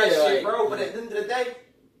is nut shit, bro. But at the end of the day,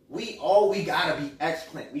 we gotta be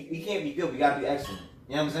excellent. We can't be good. We gotta be excellent.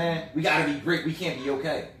 You know what I'm saying? We gotta be great. We can't be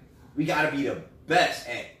okay. We gotta be the best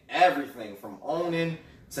at everything, from owning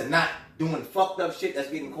to not doing fucked up shit that's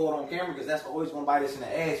getting caught on camera, because that's always going to bite us in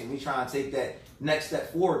the ass, and we try and take that next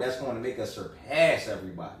step forward. That's going to make us surpass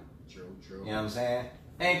everybody. True. You know what I'm saying?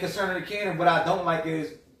 And concerning the Cannon, what I don't like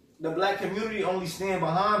is the black community only stand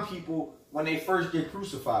behind people when they first get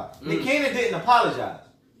crucified. Nick Cannon didn't apologize.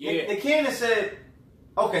 Yeah. Nick Cannon said,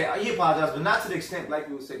 okay, he apologized, but not to the extent black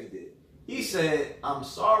people said he did. He said, I'm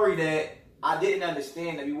sorry that I didn't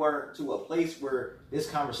understand that we weren't to a place where this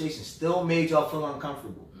conversation still made y'all feel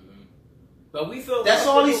uncomfortable. But we feel that's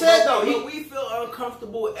all he said though. But we feel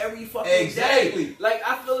uncomfortable every fucking day. Like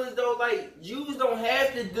I feel as though like Jews don't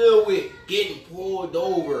have to deal with getting pulled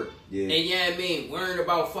over. Yeah. And you know what I mean, worrying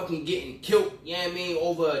about fucking getting killed, you know what I mean,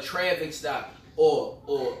 over a traffic stop. Or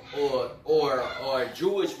a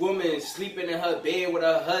Jewish woman sleeping in her bed with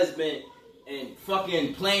her husband and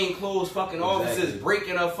fucking plain clothes fucking officers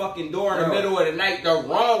breaking her fucking door in the middle of the night, the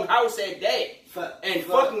wrong house at that, and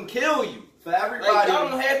fucking kill you. For everybody, like, y'all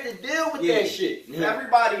don't have to deal with that shit. For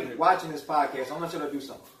everybody watching this podcast, I want you to do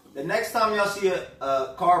something. The next time y'all see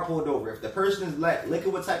a car pulled over, if the person is black, look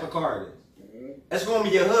at what type of car it is. It's going to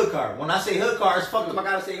be your hood car. When I say hood car, it's fucked up. I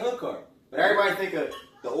got to say hood car. But everybody think of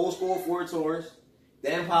the old school Ford Taurus, the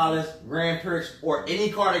Impalas, Grand Prix, or any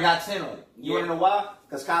car that got 10 on it. You want to know why?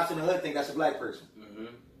 Because cops in the hood think that's a black person.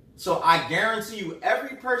 So I guarantee you,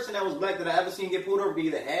 every person that was black that I ever seen get pulled over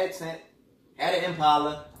either had 10, had an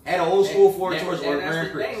Impala, had an old school Ford Taurus or a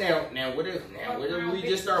Grand Prix. Now what if we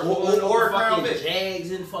just start pulling over fucking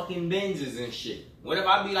Jags and fucking Benzes and shit? What if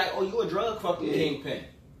I be like, oh, you a drug fucking kingpin?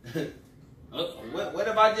 What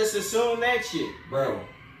if I just assume that shit? Bro,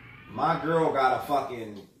 my girl got a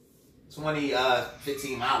fucking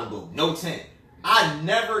 2015 Malibu, no tint. I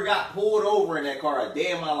never got pulled over in that car a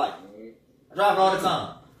day in my life. I drive it all the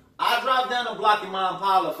time. I drive down the block in my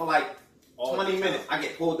Impala for like 20 minutes. I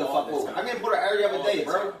get pulled the fuck over. I get pulled every other day,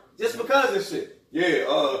 bro. Just because of this shit. Yeah,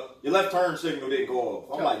 your left turn signal didn't go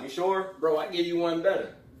off. I'm like, you sure? Bro, I give you one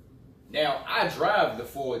better. Now, I drive the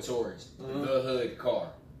Ford Taurus, the hood car.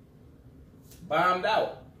 Bombed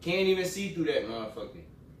out. Can't even see through that motherfucker.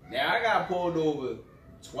 Now, I got pulled over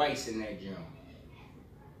twice in that jump.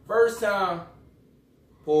 First time,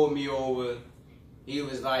 pulled me over. He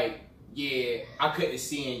was like, yeah, I couldn't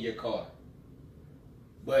see in your car.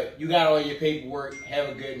 But you got all your paperwork. Have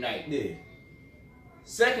a good night. Yeah.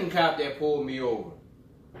 Second cop that pulled me over.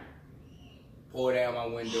 Pulled down my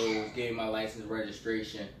windows, gave my license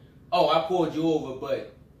registration. Oh, I pulled you over,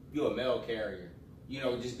 but you're a mail carrier. You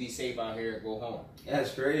know, just be safe out here and go home.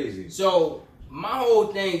 That's crazy. So, my whole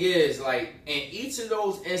thing is, like, in each of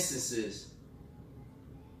those instances,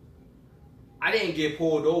 I didn't get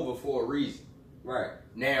pulled over for a reason. Right.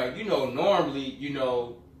 Now, you know, normally, you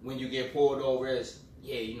know, when you get pulled over, it's,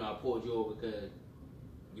 yeah, you know, I pulled you over because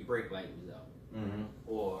your brake light was out.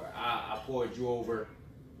 Or I pulled you over.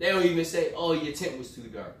 They don't even say, oh, your tint was too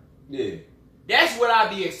dark. Yeah. That's what I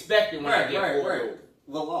be expecting when I get pulled over.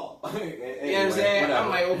 The law. Anyway, you know what I'm saying? Whatever. I'm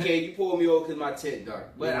like, okay, you pulled me over because my tint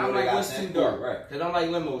dark. But I'm like, what's too dark? Right. Because I'm like,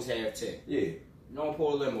 limos have tint. Yeah. Don't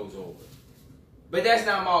pull limos over. But that's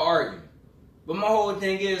not my argument. But my whole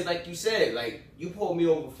thing is, like you said, like, you pulled me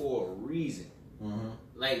over for a reason.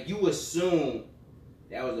 Like, you assume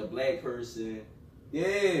that was a black person.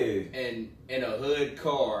 Yeah. And in a hood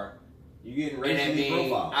car. You getting racially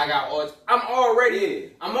profiled. I got all. I'm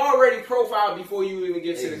already profiled before you even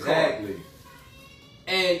get to the car. Exactly.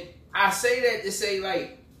 And I say that to say,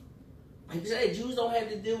 like you said, Jews don't have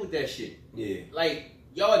to deal with that shit. Yeah. Like,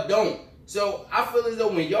 y'all don't. So I feel as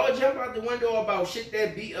though when y'all jump out the window about shit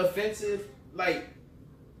that be offensive, like,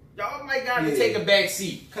 y'all might got to take a back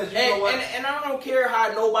seat. And I don't care how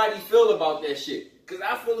nobody feel about that shit. Because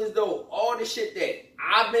I feel as though all the shit that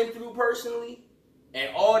I've been through personally and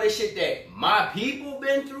all the shit that my people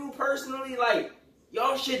been through personally, like,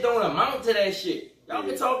 y'all shit don't amount to that shit. Y'all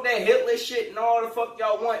can talk that Hitler shit and all the fuck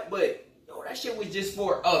y'all want, but yo, that shit was just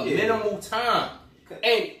for a minimal time.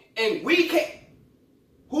 And we can't.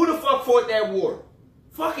 Who the fuck fought that war?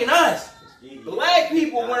 Fucking us. Black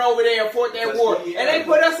people went over there and fought that war. And they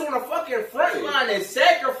put us on the fucking front line and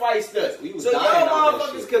sacrificed us. So y'all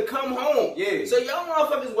motherfuckers could come home. Yeah. So y'all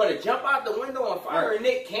motherfuckers want to jump out the window and fire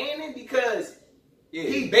Nick Cannon because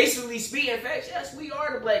he basically speaking facts. Yes, we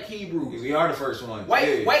are the black Hebrews. We are the first ones.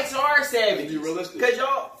 Whites are savages. Because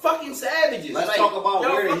y'all fucking savages. Let's talk about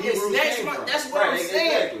where the Hebrews came from. That's what I'm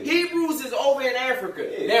saying. Exactly. Hebrews is over in Africa.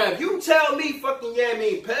 Now, if you tell me fucking,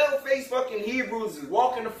 pale face fucking Hebrews is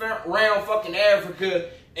walking around fucking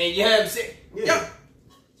Africa and you have saying,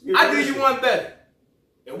 I do you one better.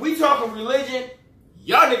 If we talking religion,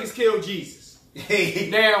 y'all niggas killed Jesus.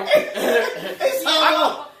 Now,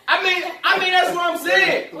 I mean, that's what I'm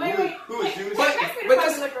saying. Who is Judas?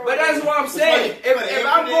 But that's what I'm saying. If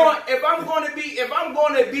I'm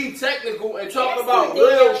going to be technical and talk about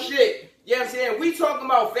real shit, you know what I'm saying? We talking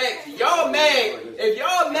about facts. Y'all mad? If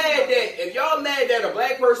y'all mad that a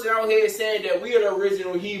black person out here is saying that we are the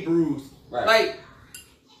original Hebrews, Right. Like,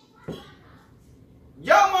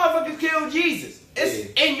 y'all motherfuckers killed Jesus. It's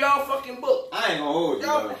in y'all fucking book. I ain't gonna hold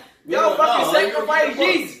you. Y'all fucking sacrifice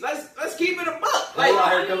Jesus. Let's keep it a buck.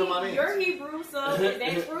 Like, you're Hebrew, so is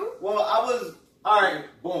that true? Well, all right.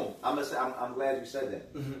 Boom. I'm glad you said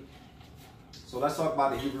that. Mm-hmm. So let's talk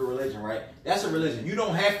about the Hebrew religion, right? That's a religion. You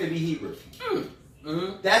don't have to be Hebrew.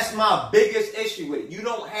 Mm-hmm. That's my biggest issue with it. You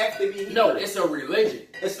don't have to be Hebrew. No, it's a religion.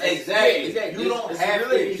 It's exactly. You don't have to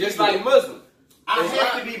be Hebrew. Just like Muslim. I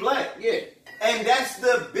have to be black. Yeah. And that's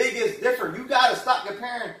the biggest difference. You got to stop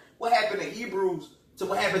comparing what happened to Hebrews to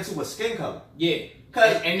what happened to a skin color. Yeah.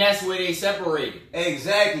 And that's where they separated.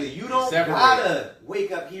 Exactly. You don't gotta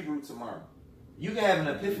wake up Hebrew tomorrow. You can have an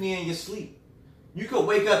epiphany in your sleep. You could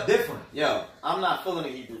wake up different. Yo, I'm not feeling the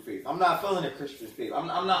Hebrew faith. I'm not feeling the Christian faith.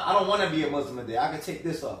 I don't want to be a Muslim today. I can take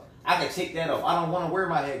this off. I can take that off. I don't want to wear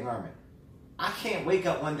my head garment. I can't wake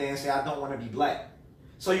up one day and say I don't want to be black.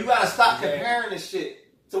 So you gotta stop comparing this shit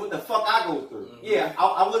to what the fuck I go through. Mm-hmm. Yeah,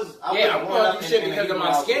 I was going through shit because of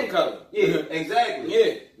my skin color. Yeah, exactly.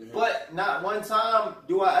 Yeah. Mm-hmm. But not one time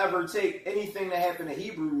do I ever take anything that happened to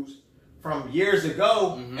Hebrews from years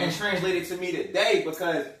ago and translate it to me today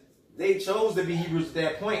because they chose to be Hebrews at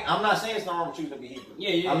that point. I'm not saying it's not wrong with choosing to be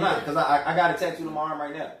Hebrew. I'm not, because I got a tattoo on my arm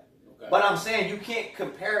right now. Okay. But I'm saying you can't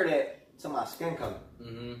compare that to my skin color.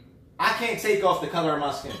 Mm-hmm. I can't take off the color of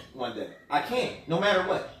my skin one day. I can't, no matter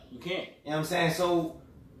what. You can't. You know what I'm saying? So,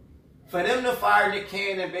 for them to fire Nick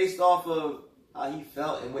Cannon based off of how he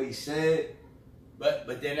felt and what he said.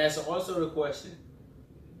 But then that's also the question.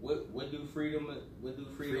 What do freedom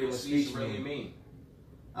of speech really mean?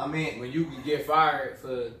 I mean, when you can get fired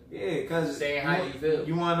for saying how you feel.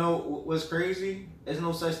 You want to know what's crazy? There's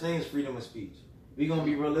no such thing as freedom of speech. We're going to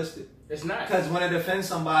be realistic. It's not. Because when it offends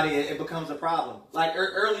somebody, it becomes a problem. Like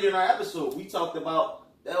earlier in our episode, we talked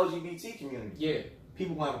about the LGBT community. Yeah.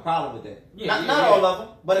 People will have a problem with that. Yeah, not all of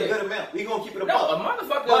them, but a good amount. We're going to keep it a buck. No, a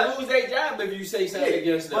motherfucker will lose their job if you say something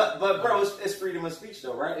against them. But bro, it's freedom of speech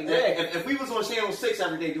though, right? Exactly. If we was on Channel 6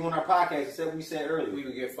 every day doing our podcast and said what we said earlier, we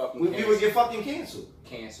would get fucking canceled. We would get fucking canceled.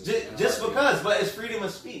 Just because, but it's freedom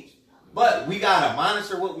of speech. But we gotta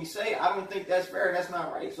monitor what we say. I don't think that's fair. That's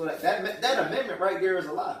not right. So that amendment right there is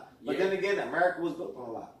a lie. But then again, America was built on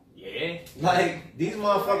a lie. Yeah. Like, these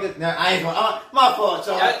motherfuckers. Now, I ain't gonna. My fault,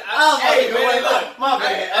 y'all. Look. My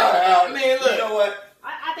bad. I mean, look. You know what?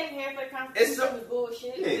 I think half the Constitution was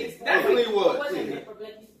bullshit. Yeah, definitely was.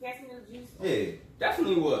 Yeah.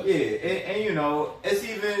 Definitely was. Yeah. And you know, it's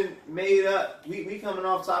even made up. We coming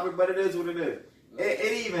off topic, but it is what it is.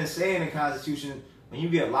 It even say in the Constitution, when you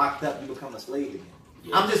get locked up, you become a slave again.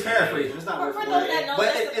 Yeah. I'm just paraphrasing. It's not for those that know,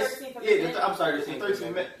 but I'm sorry, it's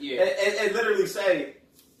 13 minutes. Yeah. It literally say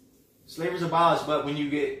slavery's abolished, but when you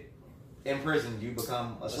get imprisoned, you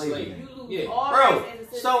become a slave again. Yeah. Bro,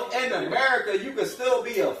 so in America, you could still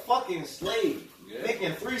be a fucking slave,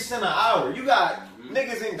 making 3 cents an hour. You got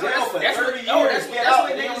niggas in jail for 30 years. That's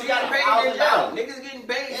what niggas got paid in jail. Niggas getting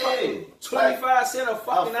paid fucking 25 cents a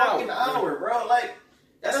fucking hour, bro. Like,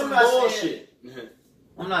 that's some bullshit.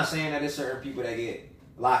 I'm not saying that there's certain people that get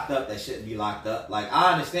locked up that shouldn't be locked up. Like,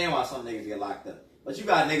 I understand why some niggas get locked up. But you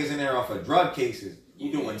got niggas in there off of drug cases.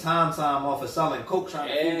 You doing time off of selling coke, trying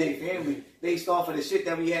to feed their family based off of the shit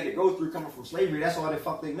that we had to go through coming from slavery. That's all the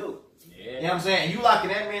fuck they knew. Yeah. You know what I'm saying? And you locking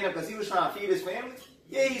that man up because he was trying to feed his family?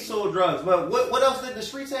 Yeah, he sold drugs. But what else did the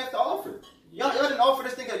streets have to offer? Y'all didn't offer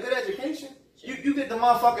this nigga a good education. You get the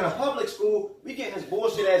motherfucker in a public school, we getting this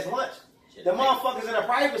bullshit ass lunch. The motherfuckers in a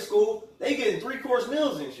private school, they getting 3-course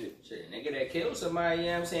meals and shit. Shit, nigga that killed somebody, you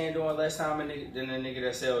know what I'm saying, doing less time than a nigga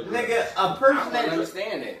that sells drugs. Nigga, a person that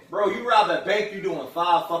understand that. Bro, you rob a bank, you doing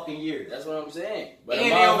 5 fucking years. That's what I'm saying. But and they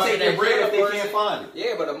don't take their bread if they can't find it.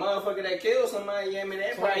 Yeah, but a motherfucker that killed somebody, you know what I mean,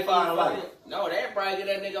 that probably that probably get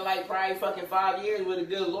that nigga like probably fucking 5 years with a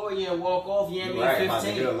good lawyer and walk off, you know what I mean,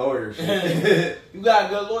 15. Good lawyer shit. You got a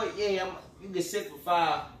good lawyer, you get sick for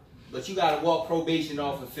 5. But you gotta walk probation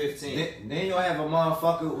off of 15. Then you'll have a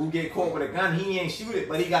motherfucker who get caught with a gun. He ain't shoot it,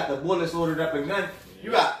 but he got the bullets loaded up in gun.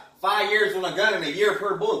 You got 5 years on a gun and a year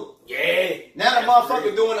per bullet. Yeah. Now the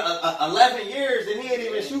motherfucker doing 11 years and he ain't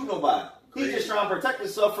even shoot nobody. He just trying to protect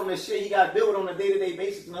himself from the shit he got dealt with on a day-to-day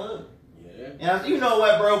basis in the hood. Yeah. You know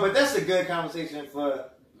what, bro? But that's a good conversation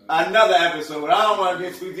for another episode. I don't want to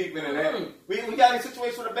get too deep into that. We got any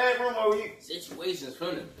situations from the bedroom or situations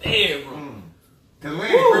from the bedroom? Cause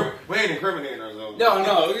we ain't incriminating ourselves. No.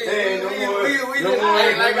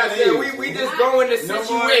 We just go into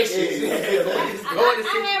situations. I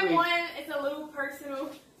have one. It's a little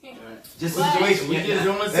personal. Just situation. We just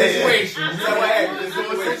doing situations.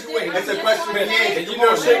 It's a question and answer. You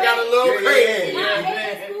know, shit got a little crazy.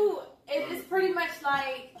 It's pretty much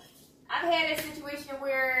like I've had a situation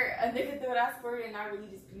where a nigga threw it out squirted and I really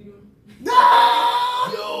just beat him. No! Yo!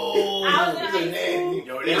 I was in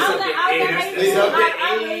high school.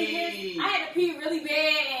 I had to pee really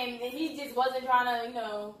bad and he just wasn't trying to, you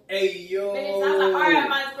know. Hey, yo! Finish. I was like, alright, I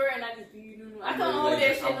might squirt and I just beat him. I couldn't hold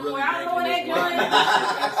that shit no more. I was holding that gun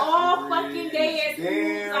all fucking day at school.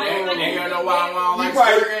 Now y'all know why I don't like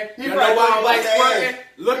squirting? Y'all know why I don't like squirting?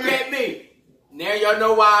 Look at me. Now y'all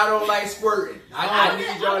know why I don't like squirting. I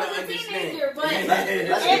need y'all to understand.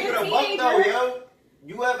 Let's keep it a buck though, yo.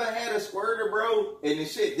 You ever had a squirter, bro, and the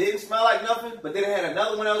shit didn't smell like nothing, but then it had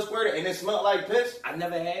another one that was squirted and it smelled like piss? I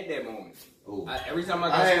never had that moment. Every time I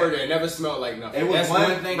got squirted, it never smelled like nothing. That's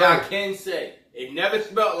one thing bro. I can say. It never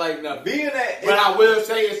smelled like nothing. But I will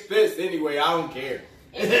say it's piss anyway. I don't care.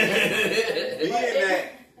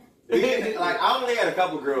 Being like, I only had a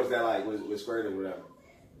couple girls that like was squirted or whatever.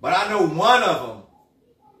 But I know one of them,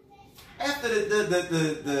 after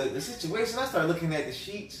the situation, I started looking at the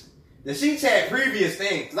sheets. The sheets had previous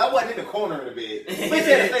things, because I wasn't in the corner of the bed. We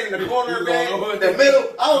had a thing in the corner of the bed, the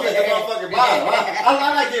middle. I was at the motherfucking bottom.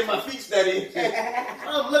 I like getting my feet steady.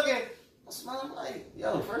 I'm looking, I'm like,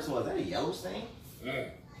 yo, first of all, is that a yellow stain?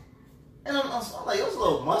 And I'm like, it was a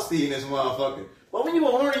little musty in this motherfucker. But when you a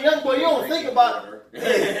horny young boy, you don't think about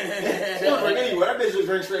it. She don't drink anyway. That bitch was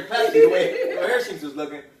drinking straight plastic the way her sheets was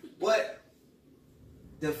looking. But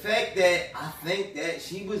the fact that I think that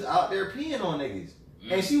she was out there peeing on niggas.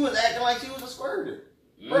 And she was acting like she was a squirter.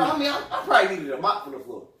 Bro, I mean, I probably needed a mop for the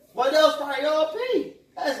floor. But that was probably all pee.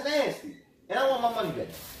 That's nasty. And I want my money back.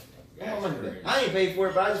 I ain't paid for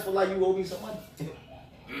it, but I just feel like you owe me some money.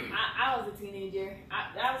 I was a teenager.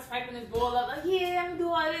 I was piping this boy up like, yeah, I'm gonna do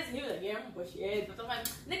all this. And he was like, yeah, I'm gonna push your ass. But I'm like,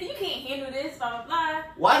 nigga, you can't handle this, blah, blah, blah.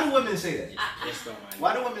 Why do women say that?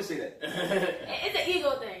 Why do women say that? It's an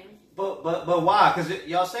ego thing. But why? Because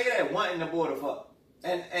y'all say that wanting the boy to fuck.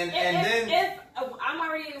 And then if I'm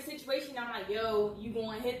already in a situation, I'm like, yo, you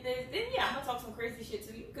gonna hit this? Then yeah, I'm gonna talk some crazy shit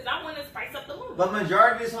to you because I want to spice up the mood. But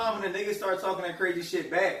majority of the time when the niggas start talking that crazy shit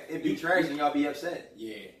back, it be trash and y'all be upset.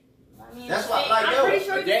 Yeah. I mean, that's why, like, I'm pretty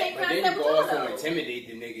sure but then you go off and intimidate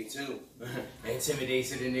the nigga too. Intimidate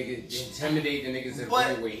the niggas to the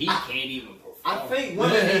point where he can't even perform. I think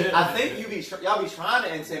women. I think y'all be trying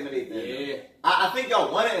to intimidate them. Yeah. I think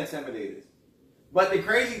y'all want to intimidate us. But the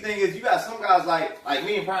crazy thing is, you got some guys like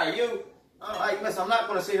me and probably you. I'm like, listen, I'm not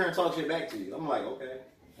gonna sit here and talk shit back to you. I'm like, okay,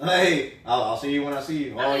 hey, I'll see you when I see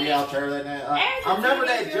you. Oh yeah, I'll try that now. I'm never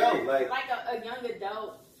that joke. Like a young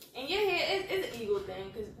adult, and your head it's an ego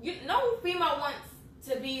thing because no female wants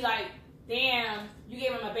to be like, damn, you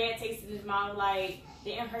gave him a bad taste in his mouth. Like,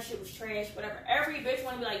 damn, her shit was trash. Whatever. Every bitch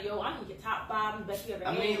want to be like, yo, I'm gonna get top 5 best you ever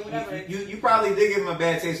had or whatever. You probably did give him a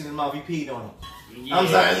bad taste in his mouth. You peed on him. Yeah, I'm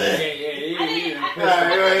sorry. I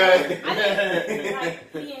didn't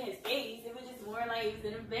like pee in his face. It was just more like he was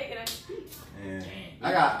in the back and I just peed. Yeah.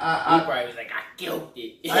 He probably was like, I killed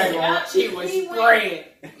it. She was spraying.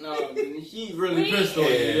 No, she's really pissed on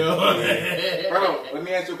you, Bro, let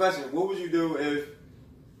me ask you a question. What would you do if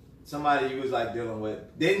somebody you was like dealing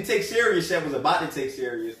with didn't take serious shit, was about to take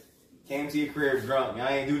serious, came to your crib drunk? Y'all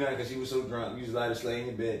ain't do nothing because she was so drunk. You just let her slay in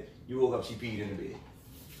your bed. You woke up, she peed in the bed.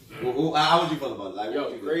 How would you feel about it? Like, yo,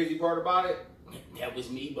 the crazy part about it, that was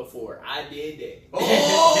me before I did that.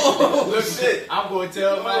 Oh, look, shit. I'm going to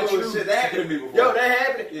tell my truth. Shit, that happened to me before. Yo, that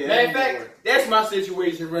happened. Yeah, matter of fact, that's my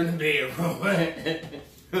situation running the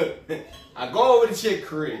bedroom. I go over to chick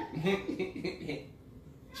crib.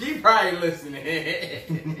 She probably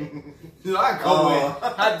listening. So I go in.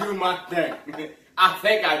 I do my thing. I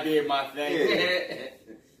think I did my thing. Yeah.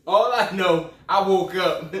 All I know, I woke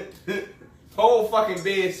up. Whole fucking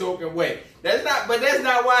bed soaking wet. That's not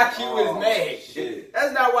why she was mad. Shit.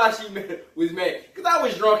 That's not why she was mad. Cause I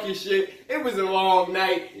was drunk and shit. It was a long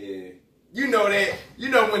night. Yeah. You know that. You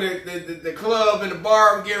know when the club and the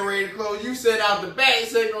bar get ready to close, you send out the back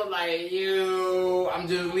signal like, yo, I'm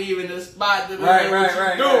just leaving the spot to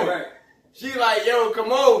right. She like, yo,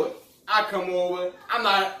 come over. I come over.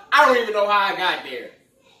 I don't even know how I got there.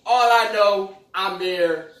 All I know, I'm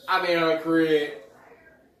there. I'm in her crib.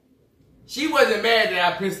 She wasn't mad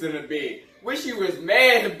that I pissed in the bed. What she was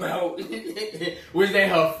mad about was that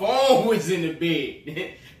her phone was in the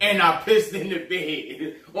bed. And I pissed in the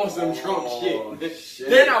bed on some drunk shit.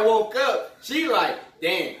 Then I woke up. She like,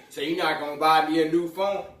 damn, so you're not gonna buy me a new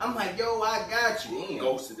phone? I'm like, yo, I got you. Damn.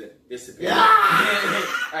 Goes to the disappear. Yeah.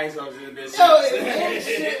 I ain't supposed to do this. Yo, if that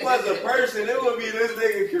shit was a person, it would be this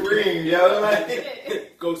nigga Kareem, yo.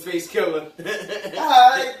 Like, Ghostface killer.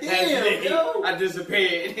 God damn, yo. I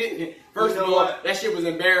disappeared. First of all, that shit was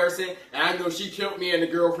embarrassing, and I know she killed me in the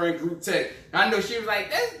girlfriend group text. I know she was like,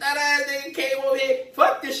 "This that ass nigga came over here,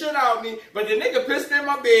 fucked the shit out of me," but the nigga pissed in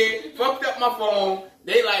my bed, fucked up my phone.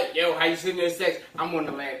 They like, yo, how you sitting there sex? I'm on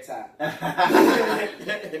the laptop. I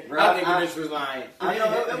think bitch was lying. I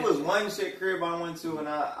know it was one shit crib I went to, and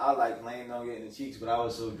I like laying on getting the cheeks, but I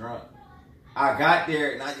was so drunk. I got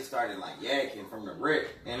there and I just started like yakking from the rip,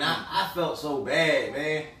 and I felt so bad,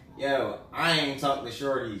 man. Yo, I ain't talked to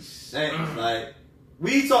Shorty since. Like,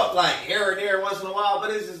 we talk like here and there once in a while,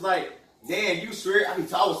 but it's just like, damn, you swear? I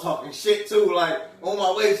was talking shit too. Like, on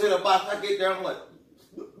my way to the box, I get there, I'm like,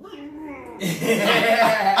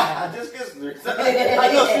 I just kissed her.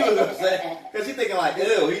 I know she was upset because she thinking like,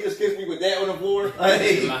 ew, he just kissed me with that on the floor.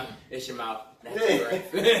 It's your mouth. That's right.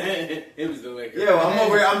 It was the liquor. Yo, I'm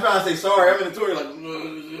over here. I'm trying to say sorry. I'm in the toilet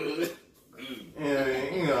like,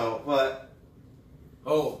 yeah, you know, but.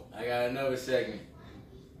 Oh, I got another segment.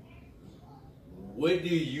 What do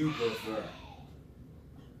you prefer?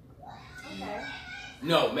 Okay.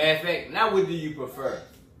 No, matter of fact, not what do you prefer.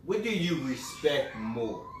 What do you respect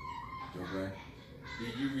more? Okay. Do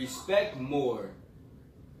you respect more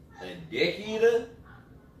a dick eater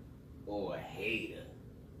or a hater?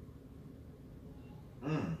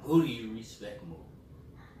 Who do you respect more?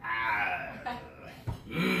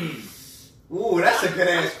 Ooh, that's a good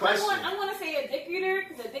ass question. I'm gonna say a dick eater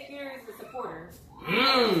because a dick eater is a supporter.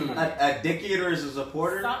 A dick eater is a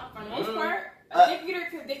supporter? For the most part, a dick eater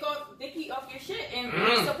can dick eat off your shit and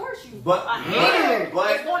support you. But a hater is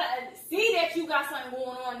gonna see that you got something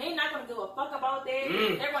going on. They're not gonna give a fuck about that.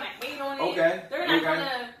 They're gonna hate on it. Okay. They're not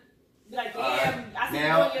gonna be like, damn, I see you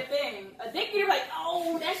doing your thing. A dick eater like,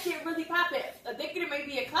 oh, that shit really poppin'. A dick eater may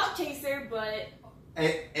be a clout chaser, but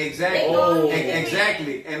exactly.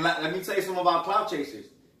 Exactly. And let me tell you something about clout chasers.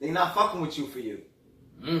 They not fucking with you for you.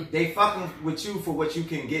 They fucking with you for what you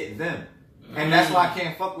can get them. And that's why I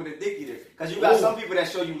can't fuck with a dick eater. Because you got some people that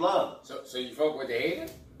show you love. So you fuck with the hater?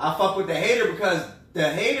 I fuck with the hater because the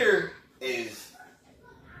hater is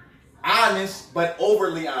honest, but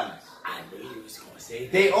overly honest. I knew you was going to say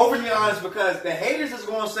that. They overly honest because the haters is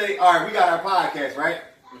going to say, all right, we got our podcast, right?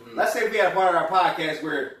 Let's say we had a part of our podcast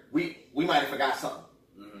where we might have forgot something.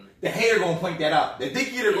 The hater going to point that out. The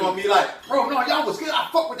dick eater going to be like, bro, no, y'all was good. I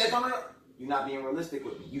fuck with that. You're not being realistic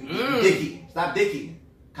with me. You dick eating. Stop dick eating.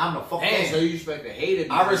 Calm the fuck down. So you respect the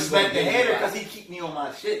hater? I respect the hater because he keep me on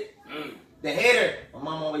my shit. The hater, my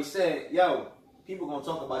mom always said, yo, people going to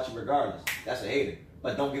talk about you regardless. That's a hater.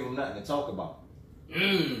 But don't give them nothing to talk about.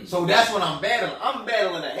 So that's what I'm battling. I'm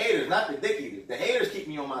battling the haters, not the dick eaters. The haters keep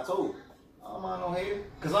me on my toes. I don't mind no hater.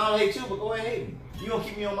 Because I don't hate you, but go ahead and hate me. You going to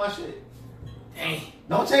keep me on my shit. Dang.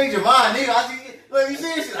 Don't change your mind, nigga. Look, you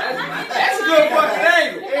see this? That's a good fucking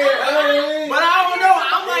angle. But I don't know.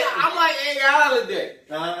 I'm like A. Holiday.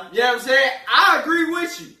 You know what I'm saying? I agree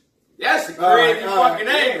with you. That's a crazy fucking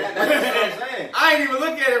angle. That's what I'm saying. I ain't even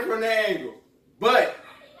look at it from the angle. But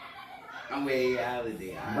I'm A.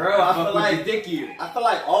 Holiday. Bro, I feel like the dick eater. I feel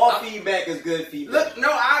like all feedback is good feedback. Look, no,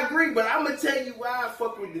 I agree, but I'm gonna tell you why I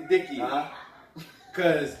fuck with the dick eater.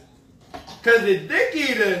 Cause the dick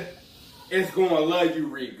eater is gonna love you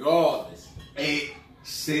regardless. Hey,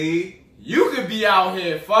 see? You could be out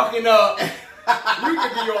here fucking up. You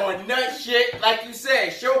could be on nut shit. Like you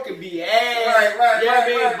said, show could be ass.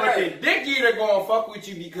 Right. But the dick eater gonna fuck with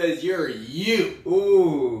you because you're you.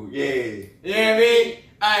 Ooh, yeah. You know what I mean?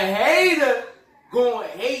 A hater gonna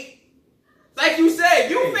hate. Like you said,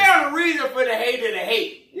 you found a reason for the hater to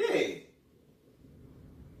hate. Yeah.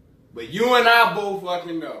 But you and I both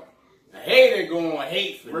fucking know. A hater gonna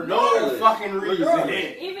hate for no fucking reason.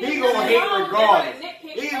 He gonna hate regardless.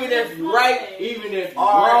 Even if you right, even if you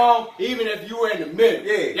wrong, even if you in the middle.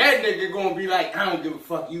 Yeah. That nigga gonna be like, I don't give a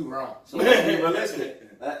fuck, you wrong. So let's be realistic.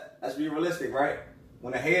 Let's be realistic, right?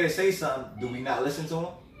 When a hater say something, do we not listen to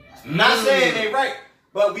him? Not saying they right,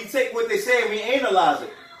 but we take what they say and we analyze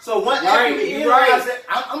it. So once after we analyze it,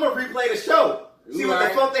 I'm gonna replay the show. See what the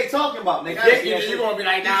fuck they talking about. They dick eater, you gonna be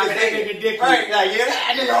like, nah, man, that nigga dick eater. Right, like, yeah,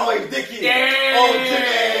 that nigga always dick eater. Yeah. Oh, Jimmy.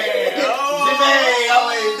 Jimmy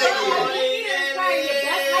always dick eater.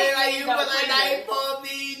 Like, you put a knife on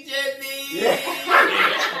me, Jimmy.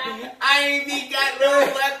 I ain't even got no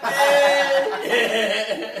weapon.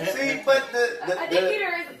 See, but a dick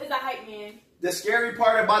eater is a hype man. The scary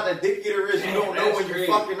part about the dick eater is you don't know when you're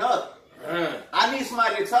fucking up. I need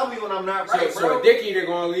somebody to tell me when I'm not right, so a dick eater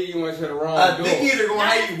gonna lead you into the wrong door. A dick eater gonna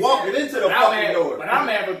have you walking into the fucking door. But I'm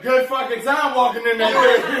gonna have a good fucking time walking in the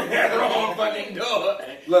wrong fucking door.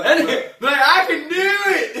 Look, like, I can do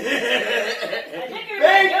it.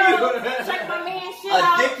 Thank you. Check my man shit a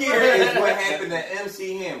out. dick eater is what happened to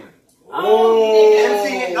MC Hammer. Oh,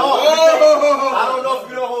 MC, I don't know if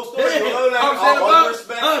you know the whole story. All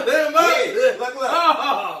respect.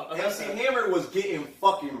 Look. MC Hammer was getting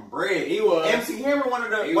fucking bread. He was. MC Hammer one of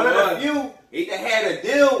the few that had a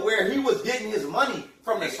deal where he was getting his money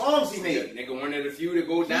from the songs he made. Nigga, one of the few to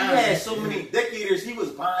go down. He had so many dick eaters. He was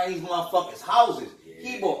buying these motherfuckers' houses. Yeah.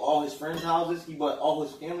 He bought all his friends' houses. He bought all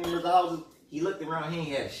his family members' houses. He looked around. He ain't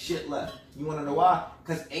had shit left. You want to know why?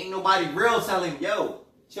 Because ain't nobody real telling him, yo,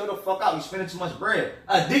 chill the fuck out. You spending too much bread.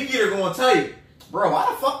 A dick eater gonna tell you, bro, why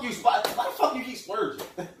the fuck you keep splurging?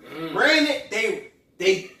 Granted,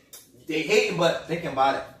 they hating, but thinking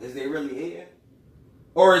about it, is they really hating?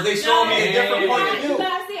 Or is they showing me a different point of view?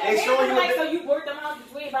 They showing you like, so you worked them out,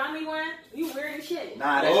 you ain't buy me one? You weird as shit.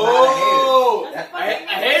 Nah, that's not a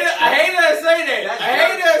hater. I hate to say that. I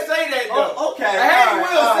hate to say that though. Oh, okay. I hate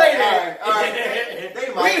will say that. All right. They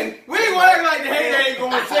might. We ain't gonna act like the hater ain't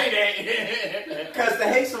gonna say that. Because to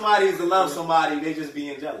hate somebody is to love somebody, they just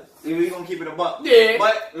being jealous. We gonna keep it a buck. Yeah.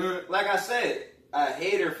 But like I said, a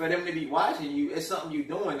hater, for them to be watching you, it's something you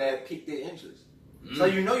doing that piqued their interest. So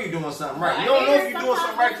you know you're doing something right. You don't know if you're doing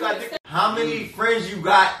something right. How many friends you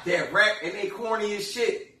got that rap and they corny as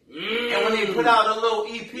shit? And when they put out a little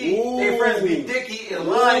EP, their friends be dicky and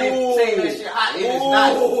lying saying that shit hot and it's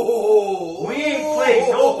not. We ain't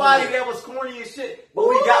played nobody that was corny as shit, but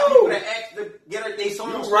we got people that asked to get their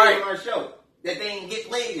songs played on our show that they ain't get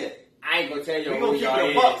played yet. I ain't gonna tell you who y'all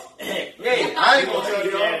is. Yeah, I ain't gonna tell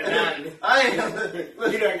y'all. I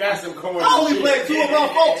ain't. You done got some corny. I only played 2 of our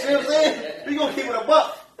folks, you know what I'm saying? We gonna keep it a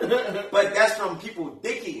buck. But that's from people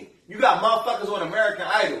dick eating. You got motherfuckers on American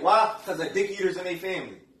Idol. Why? Because of dick eaters in their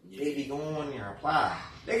family. They be going there and apply.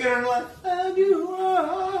 They get on like,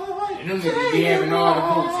 and them niggas be having all the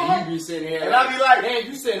boots, and you be sitting here. And I be like, man,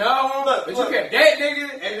 you sitting home, but you kept that nigga.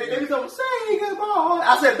 And they be talking, say goodbye.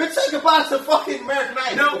 I said, bitch, say goodbye to fucking American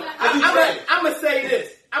Idol. No, I'm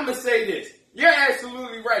gonna say this. You're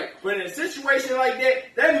absolutely right. But in a situation like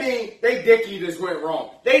that, that means they dick eaters went wrong.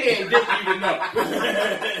 They didn't dick eat enough.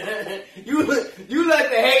 you let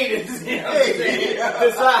the haters, you know what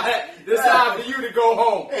I'm saying, decide for you to go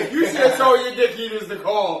home. You should have told your dick eaters to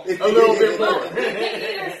call a little bit more. Dick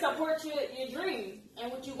eaters support your dreams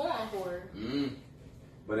and what you going for.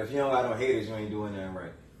 But if you don't got no haters, you ain't doing nothing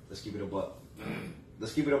right. Let's keep it a buck.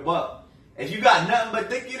 Let's keep it a buck. If you got nothing but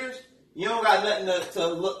dick eaters, you don't got nothing to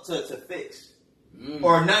look to fix.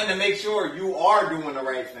 Or nothing to make sure you are doing the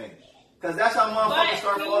right thing. Because that's how motherfuckers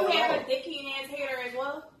start falling off. But can you have a dicky ass hater as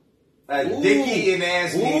well? A dicky and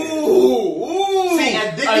ass hater. Ooh. See,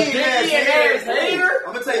 a dicky and ass hater?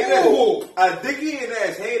 I'm going to tell you this. A dicky and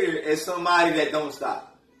ass hater is somebody that don't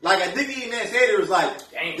stop. Like a dicky and ass hater is like,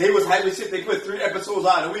 they was hyping shit, they put 3 episodes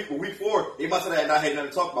out in a week, but week 4, they must have not had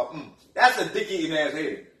nothing to talk about. That's a dicky and ass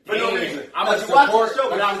hater. For no reason. I'm going to support,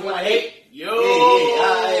 but I'm going to hate. Yo,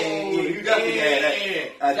 you definitely had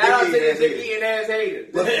that. Shout out to the dick eating ass haters.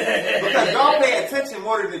 Because y'all pay attention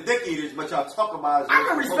more than the dick eaters, but y'all talk about it. I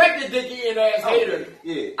can respect the dick eating ass hater.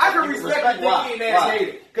 Yeah, I can respect the dick eating ass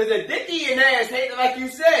hater. Because the dick eating ass hater, like you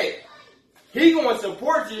said, he gonna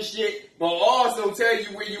support your shit, but also tell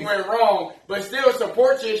you where you went wrong, but still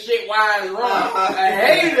support your shit while it's wrong. A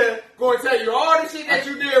hater gonna tell you all the shit that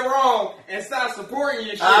you did wrong and stop supporting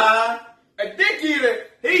your shit. A dick eater,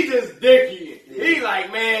 he just dick eating. Yeah. He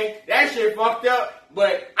like, man, that shit fucked up,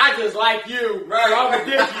 but I just like you, right? So I'm a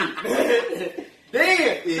dick eater.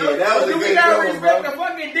 Damn. Yeah, so, that was a do good we gotta going, respect bro. the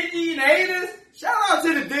fucking dick eating haters? Shout out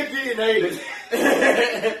to the dick eating haters.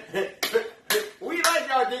 We like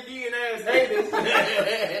y'all dick eating ass haters.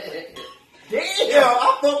 Damn. Yo,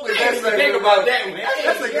 I fuck with that segment. Think about that, man.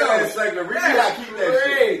 That's a good ass segment. We gotta keep that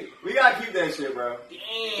shit. We gotta keep that shit, bro.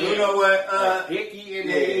 Damn. You know what? Dick eating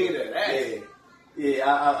hater. Yeah,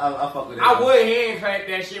 I fuck with that. I would hand crank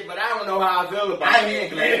that shit, but I don't know how I feel about it. I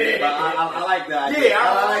hand crank it, but I like that. Yeah, I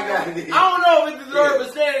like that idea. I don't know if it deserves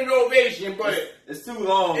a standing ovation, but it's too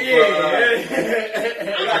long. Yeah.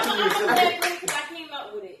 I came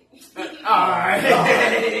up with it. Alright.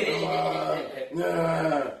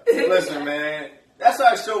 Listen, man. That's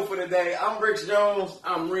our show for today. I'm Bricks Jones.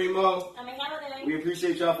 I'm Remo. I'm Holiday. We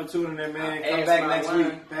appreciate y'all for tuning in, man. Come back next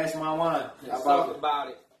week. Pass my wine. Let's talk about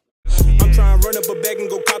it. I'm trying to run up a bag and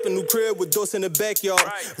go cop a new crib with doors in the backyard.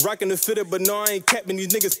 Rockin' the fitter, but no, I ain't capping. These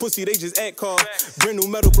niggas pussy, they just act hard. Brand new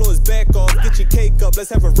metal, blow his back off. Get your cake up, let's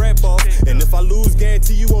have a rap off. And if I lose,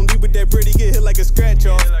 guarantee you won't leave with that pretty, get hit like a scratch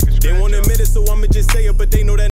off. They won't admit it, so I'ma just say it, but they know that